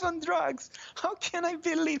 I was on drugs. How can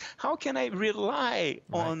I rely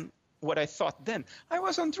on what I thought then? I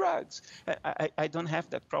was on drugs. I don't have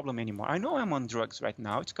that problem anymore. I know I'm on drugs right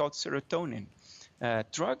now. It's called serotonin.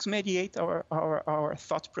 Drugs mediate our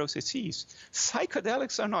thought processes.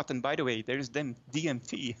 Psychedelics are not. And by the way, there's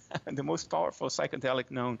DMT, the most powerful psychedelic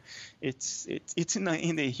known. It's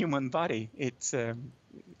in the human body. It's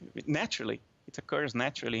naturally. It occurs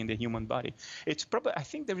naturally in the human body. I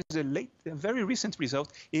think there is a very recent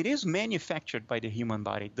result. It is manufactured by the human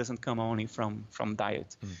body. It doesn't come only from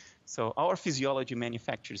diet. So our physiology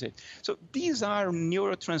manufactures it. So these are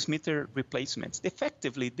neurotransmitter replacements.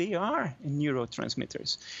 Effectively, they are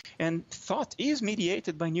neurotransmitters. And thought is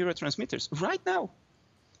mediated by neurotransmitters right now.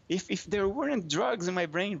 If there weren't drugs in my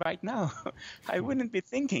brain right now, I wouldn't be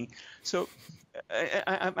thinking. So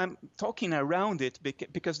I'm talking around it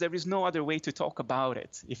because there is no other way to talk about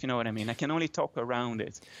it, if you know what I mean. I can only talk around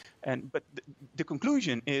it. But the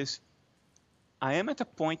conclusion is, I am at a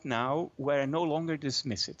point now where I no longer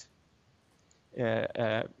dismiss it.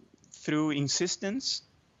 Through insistence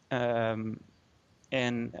and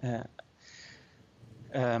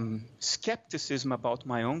skepticism about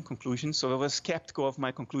my own conclusions. So I was skeptical of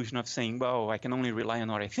my conclusion of saying, well, I can only rely on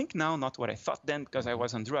what I think now, not what I thought then, because I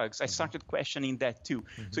was on drugs. I started questioning that too.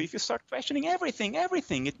 So if you start questioning everything,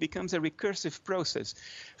 it becomes a recursive process.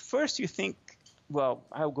 First you think, well,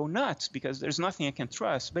 I'll go nuts because there's nothing I can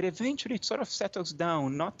trust. But eventually it sort of settles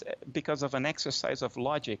down, not because of an exercise of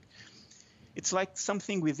logic. It's like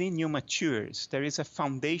something within you matures. There is a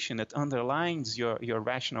foundation that underlines your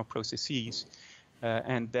rational processes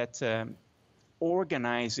and that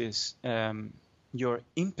organizes your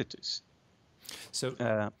impetus.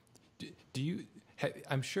 So do you...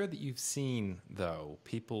 I'm sure that you've seen, though,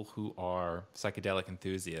 people who are psychedelic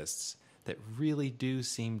enthusiasts that really do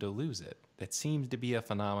seem to lose it. That seems to be a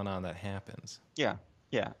phenomenon that happens. Yeah.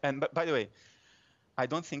 And by the way, I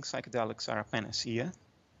don't think psychedelics are a panacea.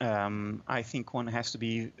 I think one has to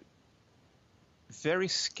be very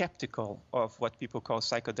skeptical of what people call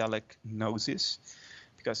psychedelic gnosis,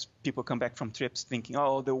 because people come back from trips thinking,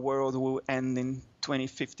 oh, the world will end in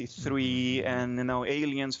 2053, and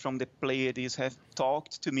aliens from the Pleiades have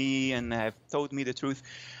talked to me and have told me the truth.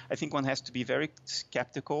 I think one has to be very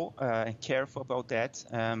skeptical and careful about that.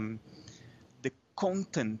 The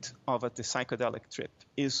content of the psychedelic trip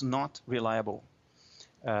is not reliable.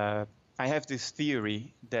 I have this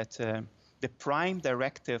theory that the prime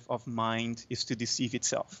directive of mind is to deceive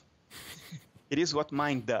itself. It is what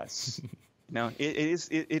mind does.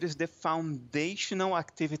 It is the foundational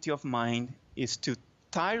activity of mind is to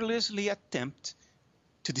tirelessly attempt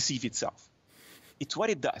to deceive itself. It's what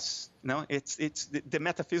it does. It's the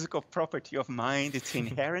metaphysical property of mind. It's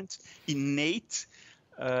inherent, innate.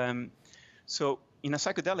 So in a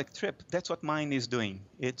psychedelic trip, that's what mind is doing.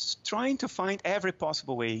 It's trying to find every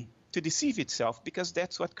possible way to deceive itself, because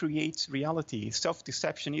that's what creates reality.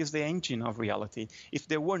 Self-deception is the engine of reality. If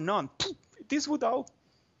there were none, this would all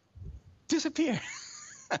disappear.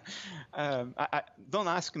 Don't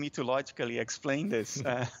ask me to logically explain this.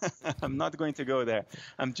 I'm not going to go there.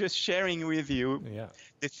 I'm just sharing with you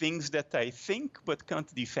the things that I think but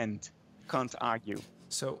can't defend, can't argue.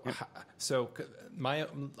 So my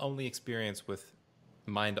only experience with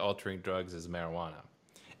mind-altering drugs is marijuana.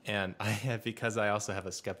 And because I also have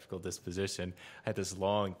a skeptical disposition, I had this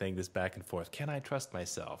long thing, this back and forth. Can I trust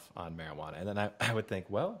myself on marijuana? And then I would think,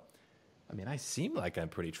 well, I mean, I seem like I'm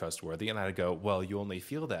pretty trustworthy. And I'd go, well, you only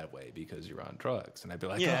feel that way because you're on drugs. And I'd be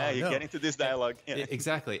like, yeah, you get into this dialogue. Yeah.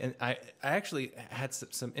 Exactly. And I actually had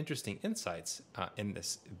some interesting insights in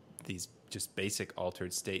these just basic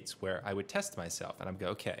altered states where I would test myself. And I'd go,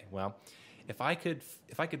 okay, well, if I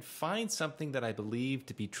could find something that I believed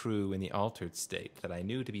to be true in the altered state that I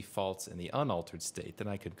knew to be false in the unaltered state, then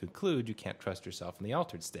I could conclude you can't trust yourself in the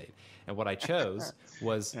altered state. And what I chose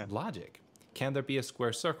was logic. Can there be a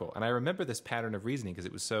square circle? And I remember this pattern of reasoning because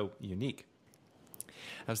it was so unique.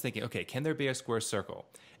 I was thinking, okay, can there be a square circle?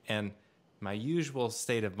 And my usual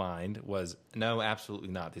state of mind was, no, absolutely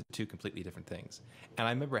not. These are two completely different things. And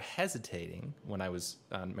I remember hesitating when I was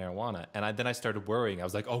on marijuana, and then I started worrying. I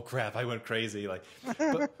was like, oh, crap, I went crazy.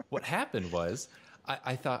 But what happened was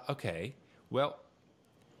I thought, okay, well,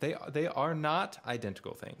 they are not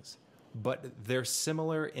identical things, but they're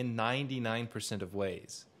similar in 99% of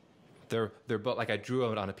ways. They're both, like I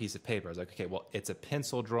drew it on a piece of paper. I was like, okay, well, it's a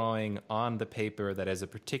pencil drawing on the paper that has a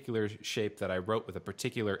particular shape that I wrote with a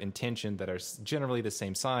particular intention that are generally the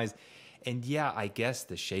same size. And yeah, I guess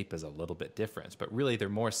the shape is a little bit different, but really they're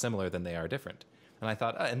more similar than they are different. And I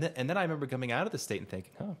thought, and then I remember coming out of the state and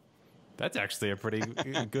thinking, oh, that's actually a pretty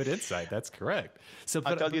good insight. That's correct. So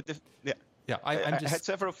I'll tell you, I had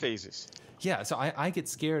several phases. Yeah, so I get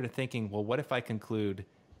scared of thinking, well, what if I conclude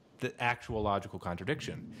the actual logical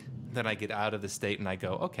contradiction? Then I get out of the state and I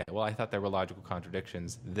go, okay, well, I thought there were logical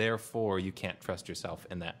contradictions. Therefore, you can't trust yourself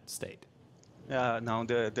in that state. Now,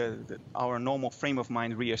 our normal frame of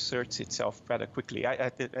mind reasserts itself rather quickly.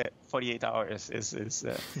 48 hours is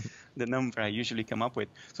the number I usually come up with.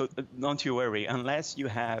 So don't you worry, unless you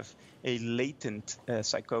have a latent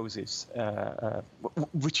psychosis,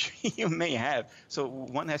 which you may have. So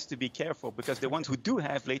one has to be careful, because the ones who do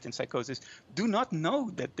have latent psychosis do not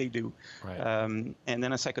know that they do. Right. And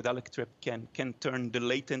then a psychedelic trip can turn the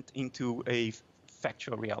latent into a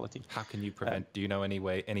factual reality. How can you prevent? Do you know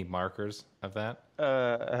any markers of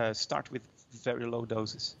that? Start with very low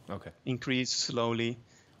doses. Okay. Increase slowly.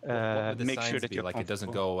 What would the Make signs sure that be? you're Like it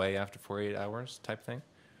doesn't go away after 48 hours type thing?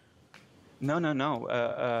 No.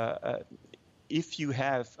 If you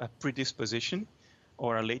have a predisposition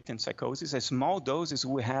or a latent psychosis, a small doses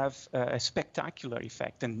will have a spectacular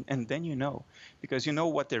effect. And then you know, because you know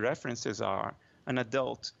what the references are. An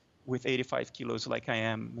adult with 85 kilos like I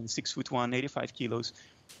am, and 6'1", 85 kilos,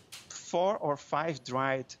 4 or 5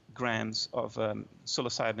 dried grams of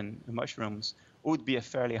psilocybin mushrooms would be a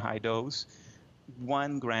fairly high dose.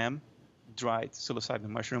 1 gram dried psilocybin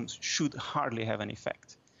mushrooms should hardly have an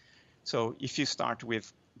effect. So if you start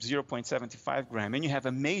with 0.75 gram and you have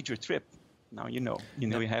a major trip, now you know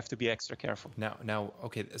you have to be extra careful. Now,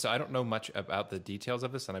 okay, so I don't know much about the details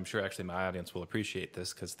of this, and I'm sure actually my audience will appreciate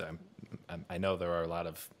this because I know there are a lot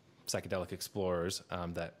of psychedelic explorers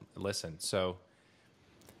that listen. So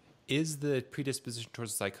is the predisposition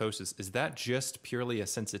towards psychosis, is that just purely a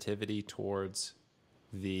sensitivity towards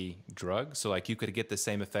the drug? So like you could get the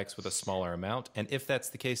same effects with a smaller amount? And if that's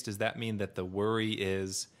the case, does that mean that the worry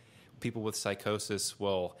is people with psychosis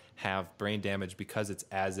will have brain damage because it's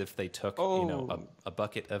as if they took a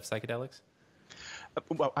bucket of psychedelics?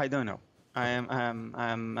 Well, I don't know. I'm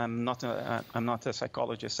not a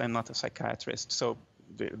psychologist. I'm not a psychiatrist. So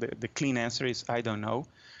the clean answer is I don't know.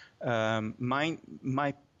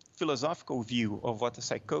 My philosophical view of what a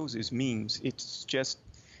psychosis means,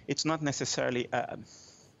 it's not necessarily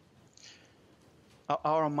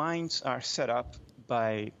our minds are set up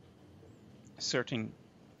by certain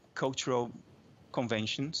cultural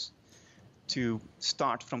conventions to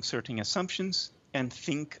start from certain assumptions and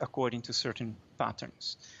think according to certain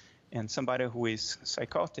patterns. And somebody who is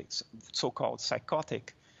psychotic, so-called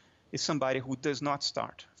psychotic, is somebody who does not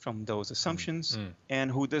start from those assumptions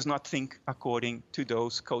and who does not think according to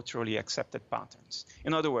those culturally accepted patterns.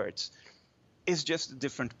 In other words, is just a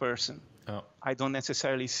different person. Oh. I don't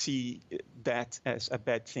necessarily see that as a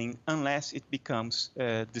bad thing unless it becomes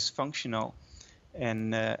dysfunctional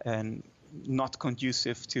and not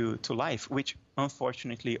conducive to life, which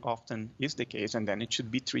unfortunately often is the case, and then it should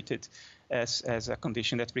be treated as a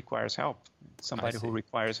condition that requires help, somebody who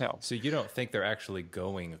requires help. So you don't think they're actually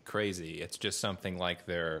going crazy? It's just something like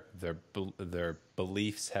their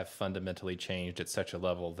beliefs have fundamentally changed at such a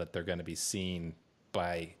level that they're going to be seen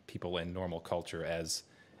by people in normal culture as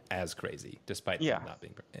crazy, despite them not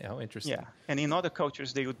being. Oh, interesting. Yeah, and in other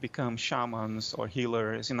cultures they would become shamans or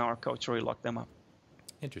healers. In our culture, we lock them up.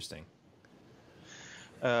 Interesting.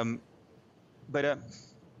 So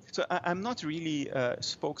I'm not really a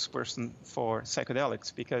spokesperson for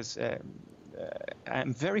psychedelics because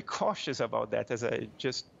I'm very cautious about that, as I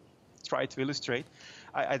just try to illustrate.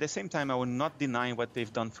 At the same time, I will not deny what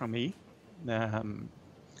they've done for me.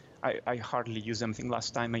 I hardly use them. I think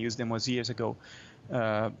last time I used them was years ago.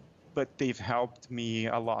 But they've helped me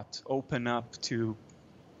a lot open up to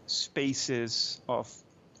spaces of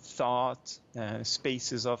thought,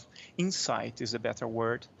 spaces of insight is a better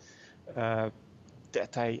word,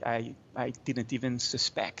 that I didn't even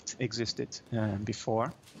suspect existed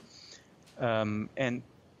before. And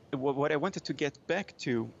what I wanted to get back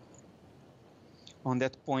to on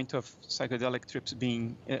that point of psychedelic trips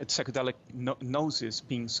being, psychedelic gnosis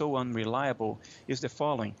being so unreliable is the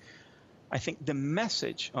following. I think the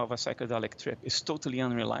message of a psychedelic trip is totally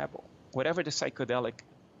unreliable. Whatever the psychedelic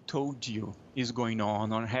told you is going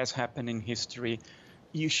on or has happened in history,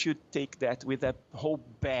 you should take that with a whole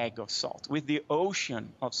bag of salt, with the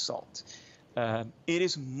ocean of salt. It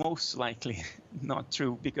is most likely not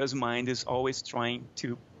true because mind is always trying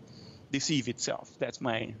to deceive itself. That's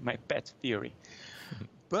my pet theory.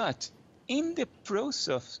 But in the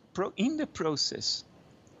process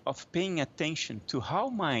of paying attention to how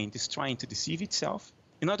mind is trying to deceive itself,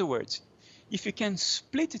 in other words, if you can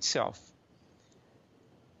split itself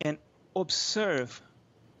and observe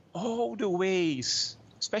all the ways,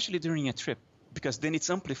 especially during a trip, because then it's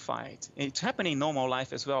amplified. It's happening in normal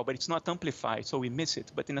life as well, but it's not amplified, so we miss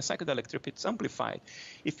it. But in a psychedelic trip, it's amplified.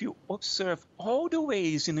 If you observe all the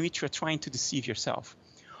ways in which you're trying to deceive yourself,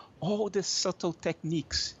 all the subtle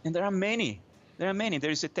techniques, and there are many. There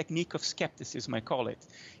is a technique of skepticism, I call it.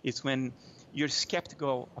 It's when you're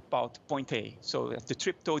skeptical about point A. So if the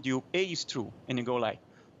trip told you A is true, and you go like,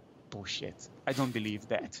 bullshit, I don't believe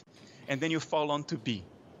that. And then you fall on to B.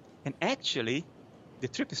 And actually, the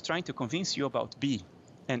trip is trying to convince you about B.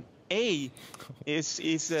 And A is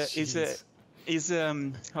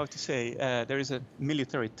how to say, there is a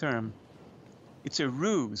military term. It's a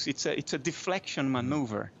ruse. It's a deflection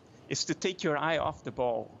maneuver. It's to take your eye off the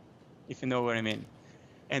ball, if you know what I mean.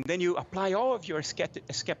 And then you apply all of your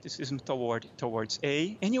skepticism towards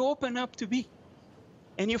A, and you open up to B.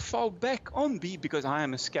 and you fall back on B because I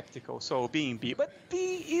am skeptical, so being B. But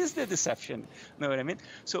B is the deception. Know what I mean?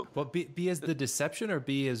 So, well, B is the deception, or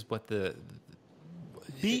B is what the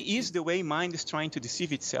B is the way mind is trying to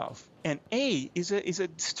deceive itself, and A is a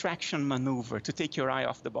distraction maneuver to take your eye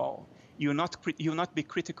off the ball. You'll not be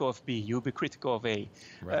critical of B. You'll be critical of A.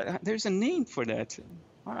 Right. There's a name for that.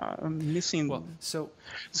 I'm missing. Well, so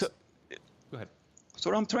go ahead.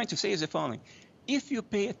 So what I'm trying to say is the following: if you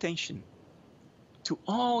pay attention to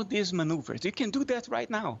all these maneuvers, you can do that right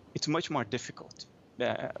now. It's much more difficult,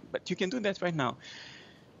 but you can do that right now.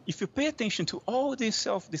 If you pay attention to all these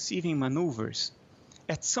self-deceiving maneuvers,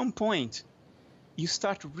 at some point, you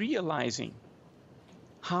start realizing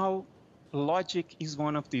how logic is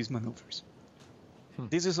one of these maneuvers.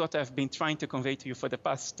 This is what I've been trying to convey to you for the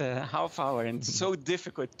past half hour, and it's so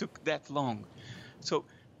difficult, it took that long. So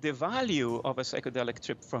the value of a psychedelic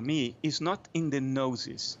trip for me is not in the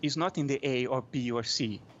noses, is not in the A or B or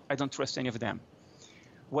C. I don't trust any of them.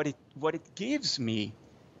 What it gives me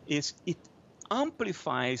is it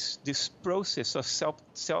amplifies this process of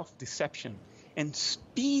self-deception and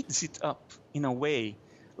speeds it up in a way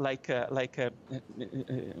like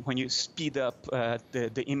when you speed up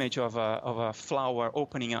the image of a flower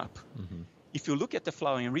opening up. Mm-hmm. If you look at the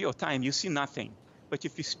flower in real time, you see nothing. But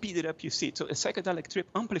if you speed it up, you see it. So a psychedelic trip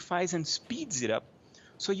amplifies and speeds it up.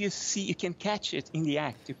 So you can catch it in the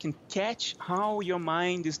act. You can catch how your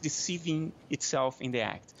mind is deceiving itself in the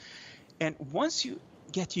act. And once you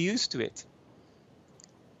get used to it,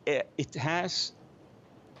 it has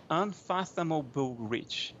unfathomable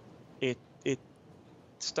reach. It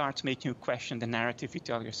starts making you question the narrative you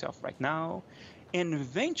tell yourself right now. And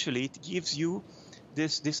eventually it gives you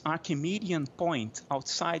this Archimedean point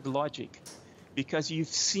outside logic, because you've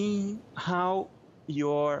seen how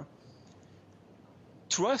your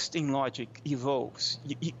trust in logic evolves.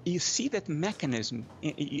 You see that mechanism,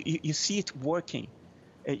 you see it working.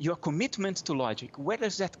 Your commitment to logic, where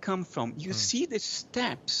does that come from? You see the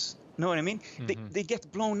steps, know what I mean? Mm-hmm. They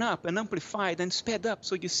get blown up and amplified and sped up,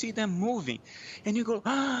 so you see them moving. And you go,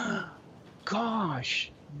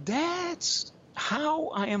 gosh, that's how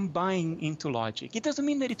I am buying into logic. It doesn't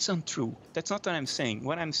mean that it's untrue. That's not what I'm saying.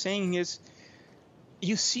 What I'm saying is,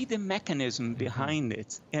 you see the mechanism behind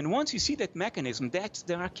it. And once you see that mechanism, that's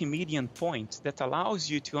the Archimedean point that allows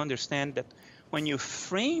you to understand that when you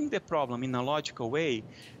frame the problem in a logical way,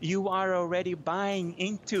 you are already buying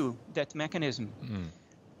into that mechanism.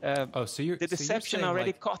 So the deception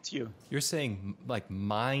already caught you. You're saying like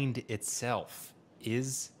mind itself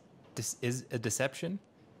is a deception?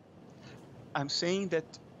 I'm saying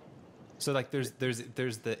that. So like there's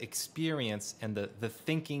the experience, and the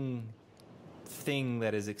thinking thing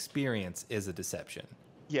that is experience is a deception.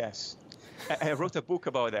 Yes. I wrote a book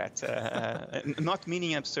about that. Not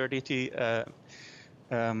meaning absurdity.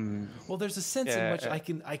 Well, there's a sense in which I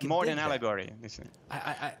can more than allegory.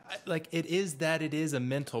 I like it is a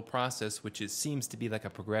mental process, which seems to be like a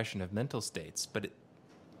progression of mental states, but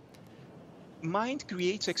mind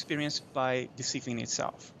creates experience by deceiving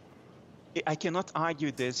itself. I cannot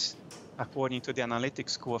argue this according to the analytic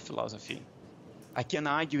school of philosophy. I can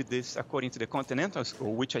argue this according to the Continental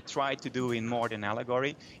School, which I tried to do in More Than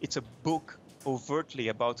Allegory. It's a book overtly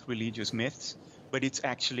about religious myths, but it's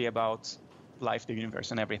actually about life, the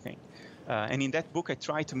universe, and everything. And in that book, I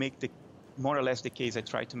try to make more or less the case I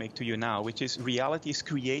try to make to you now, which is reality is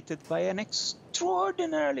created by an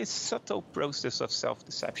extraordinarily subtle process of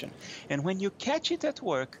self-deception. And when you catch it at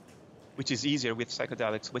work, which is easier with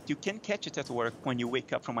psychedelics, but you can catch it at work when you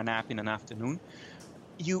wake up from a nap in an afternoon,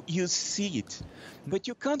 you see it, but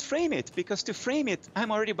you can't frame it, because to frame it,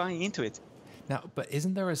 I'm already buying into it. Now, but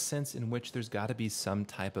isn't there a sense in which there's got to be some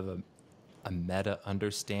type of a meta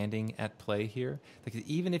understanding at play here? Like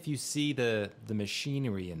even if you see the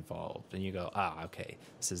machinery involved and you go, okay,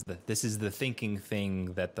 this is the thinking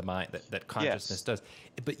thing that the mind that consciousness does,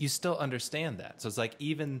 but you still understand that. So it's like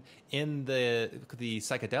even in the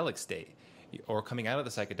psychedelic state, or coming out of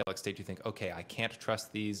the psychedelic state, you think, okay, I can't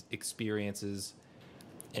trust these experiences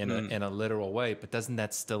in a literal way, but doesn't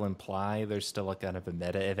that still imply there's still a kind of a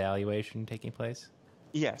meta evaluation taking place?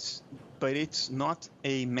 Yes, but it's not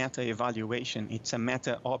a meta evaluation, it's a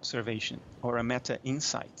meta observation or a meta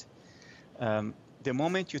insight. The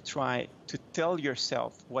moment you try to tell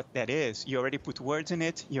yourself what that is, you already put words in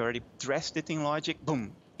it, you already dressed it in logic,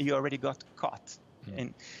 boom, you already got caught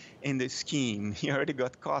in the scheme, you already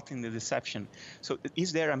got caught in the deception. So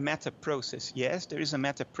is there a meta process? Yes, there is a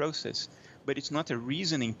meta process, but it's not a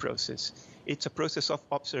reasoning process. It's a process of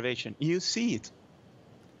observation. You see it.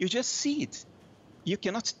 You just see it. You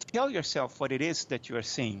cannot tell yourself what it is that you are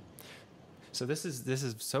seeing. So this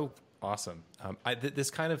is so awesome. This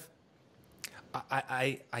kind of,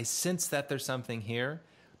 I sense that there's something here,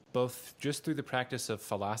 both just through the practice of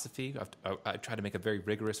philosophy. I try to make a very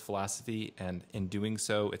rigorous philosophy, and in doing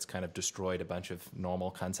so, it's kind of destroyed a bunch of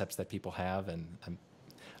normal concepts that people have, and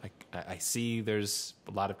I see there's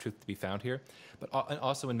a lot of truth to be found here. But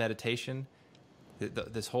also in meditation,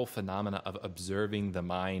 this whole phenomena of observing the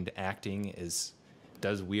mind acting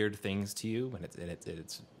does weird things to you, and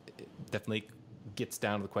it definitely gets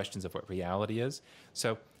down to the questions of what reality is.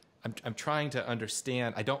 So I'm trying to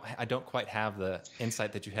understand. I don't quite have the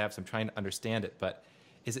insight that you have, so I'm trying to understand it. But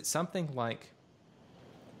is it something like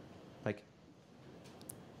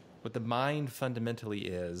what the mind fundamentally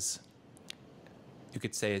is? You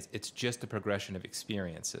could say it's just a progression of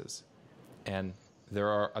experiences, and there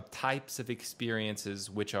are types of experiences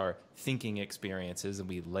which are thinking experiences, and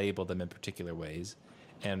we label them in particular ways.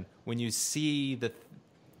 And when you see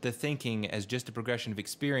the thinking as just a progression of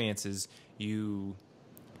experiences, you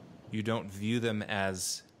don't view them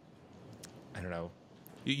as, I don't know,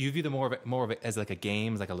 you view them more of it as like a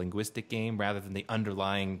game, like a linguistic game, rather than the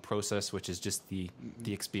underlying process, which is just the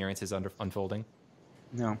experiences unfolding.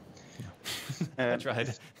 No. That's right.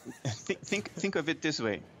 Think of it this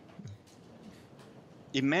way.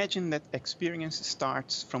 Imagine that experience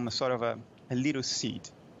starts from a sort of a little seed.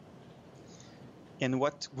 And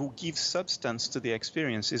what will give substance to the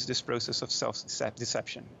experience is this process of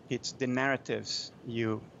self-deception. It's the narratives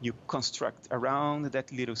you construct around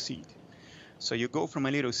that little seed. So you go from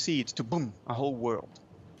a little seed to, boom, a whole world.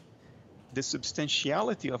 The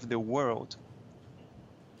substantiality of the world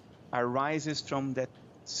arises from that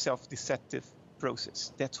self-deceptive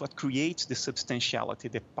process. That's what creates the substantiality,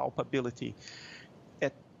 the palpability.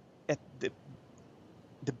 At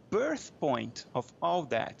the birth point of all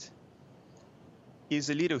that is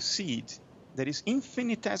a little seed that is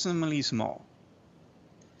infinitesimally small.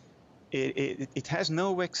 It has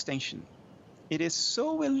no extension. It is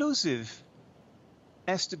so elusive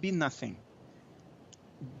as to be nothing.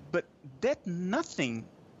 But that nothing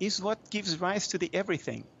is what gives rise to the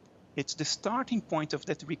everything. It's the starting point of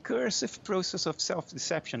that recursive process of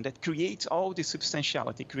self-deception that creates all the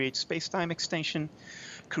substantiality, creates space-time extension,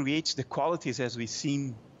 creates the qualities as we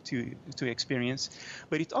seem to experience.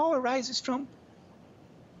 But it all arises from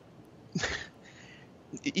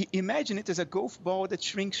imagine it as a golf ball that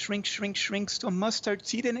shrinks to a mustard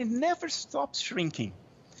seed, and it never stops shrinking.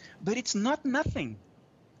 But it's not nothing,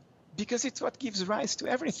 because it's what gives rise to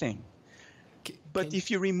everything. But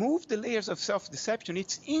if you remove the layers of self-deception,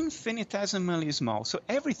 it's infinitesimally small. So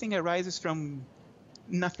everything arises from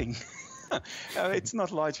nothing. It's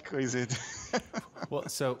not logical, is it? Well,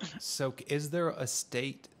 so is there a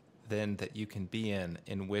state then that you can be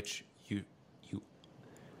in which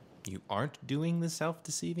you aren't doing the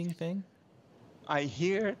self-deceiving thing? I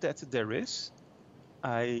hear that there is.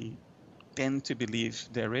 I tend to believe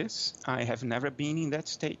there is. I have never been in that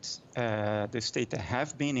state. The state I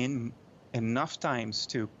have been in enough times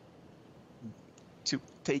to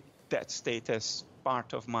take that state as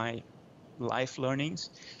part of my life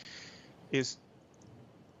learnings is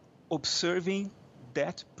observing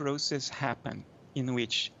that process happen, in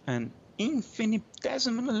which an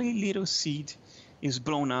infinitesimally little seed is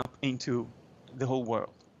blown up into the whole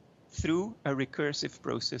world through a recursive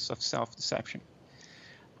process of self-deception.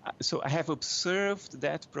 So I have observed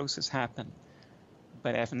that process happen,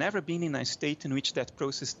 but I've never been in a state in which that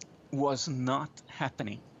process was not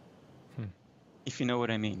happening, if you know what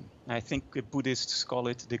I mean. I think Buddhists call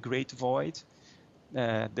it the great void,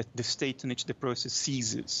 the state in which the process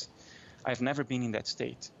ceases. I've never been in that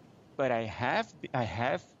state, but I have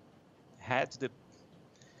had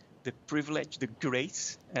the privilege, the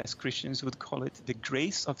grace, as Christians would call it, the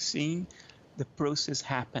grace of seeing the process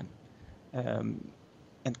happen,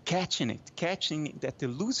 and catching that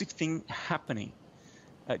elusive thing happening.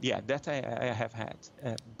 That I have had,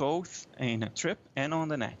 both in a trip and on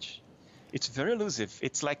the Natch. It's very elusive.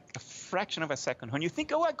 It's like a fraction of a second. When you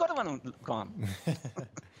think, oh, I got one, gone.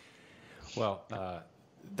 Well,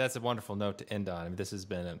 that's a wonderful note to end on. I mean, this has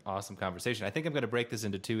been an awesome conversation. I think I'm going to break this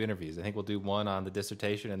into 2 interviews. I think we'll do one on the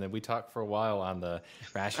dissertation, and then we talk for a while on the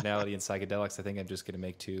rationality and psychedelics. I think I'm just going to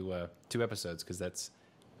make two episodes, because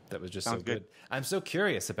that was just Sounds so good. I'm so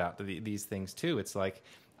curious about these things too. It's like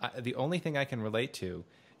the only thing I can relate to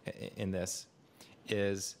in this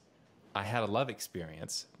is I had a love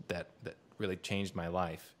experience that really changed my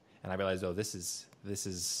life, and I realized, oh, this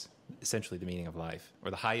is essentially the meaning of life,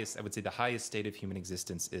 or I would say the highest state of human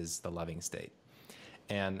existence is the loving state.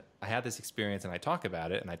 And I had this experience, and I talk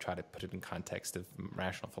about it, and I try to put it in context of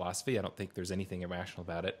rational philosophy. I don't think there's anything irrational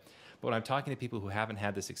about it. But when I'm talking to people who haven't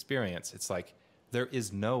had this experience, it's like there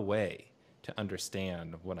is no way to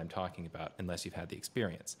understand what I'm talking about unless you've had the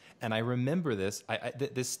experience. And I remember this,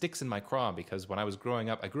 this sticks in my craw because when I was growing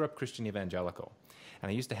up, I grew up Christian evangelical, and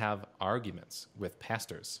I used to have arguments with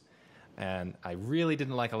pastors, and I really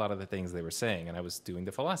didn't like a lot of the things they were saying, and I was doing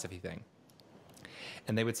the philosophy thing.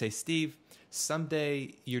 And they would say, Steve,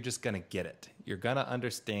 someday you're just going to get it. You're going to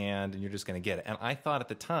understand, and you're just going to get it. And I thought at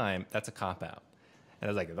the time, that's a cop-out. And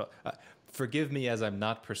I was like, forgive me as I'm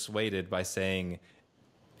not persuaded by saying,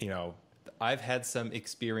 you know, I've had some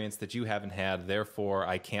experience that you haven't had, therefore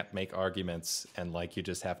I can't make arguments, and like you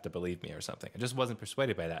just have to believe me or something. I just wasn't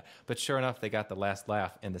persuaded by that. But sure enough, they got the last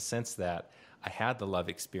laugh in the sense that I had the love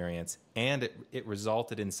experience, and it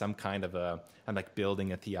resulted in some kind of I'm like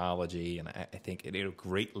building a theology, and I think it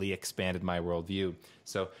greatly expanded my worldview.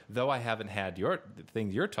 So though I haven't had the thing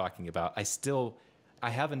you're talking about, I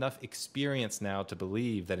have enough experience now to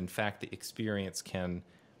believe that in fact the experience can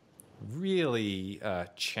really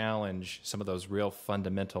challenge some of those real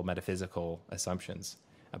fundamental metaphysical assumptions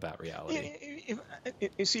about reality.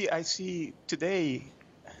 You see, I see today,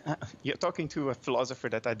 you're talking to a philosopher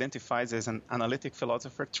that identifies as an analytic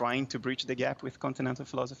philosopher trying to bridge the gap with continental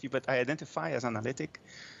philosophy, but I identify as analytic,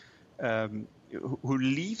 who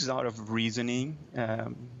leaves out of reasoning.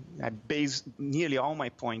 I base nearly all my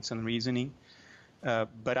points on reasoning.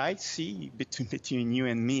 But I see between you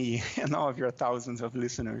and me and all of your thousands of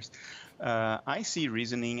listeners, I see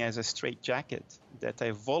reasoning as a straitjacket that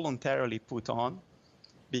I voluntarily put on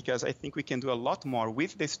because I think we can do a lot more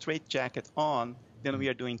with the straitjacket on than we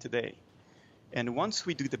are doing today. And once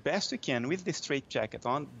we do the best we can with the straitjacket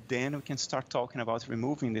on, then we can start talking about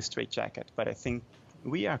removing the straitjacket. But I think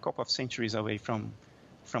we are a couple of centuries away from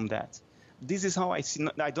that. This is how I see.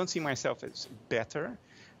 I don't see myself as better.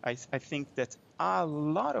 I think that a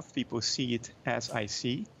lot of people see it as I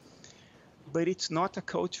see, but it's not a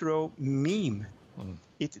cultural meme.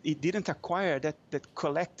 It didn't acquire that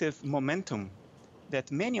collective momentum that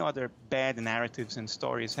many other bad narratives and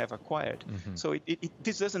stories have acquired. So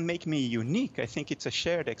this doesn't make me unique. I think it's a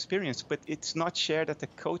shared experience, but it's not shared at a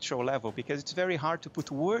cultural level because it's very hard to put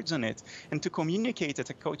words on it. And to communicate at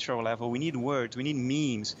a cultural level, we need words, we need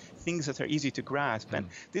memes, things that are easy to grasp. And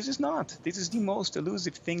this is not. This is the most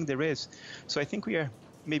elusive thing there is. So I think we are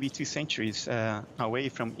maybe 2 centuries away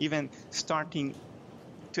from even starting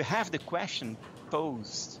to have the question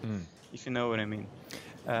posed, if you know what I mean.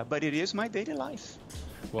 But it is my daily life.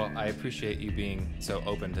 Well, I appreciate you being so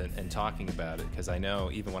open and talking about it, because I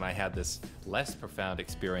know even when I had this less profound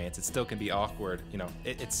experience, it still can be awkward. You know,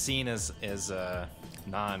 it's seen as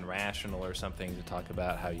non-rational or something to talk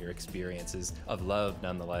about how your experiences of love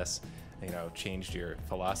nonetheless, you know, changed your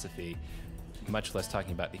philosophy, much less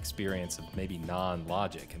talking about the experience of maybe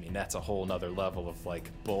non-logic. I mean, that's a whole nother level of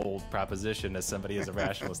like bold proposition as somebody as a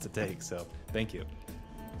rationalist to take. So thank you.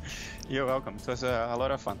 You're welcome. It was a lot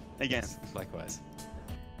of fun. Again. Likewise.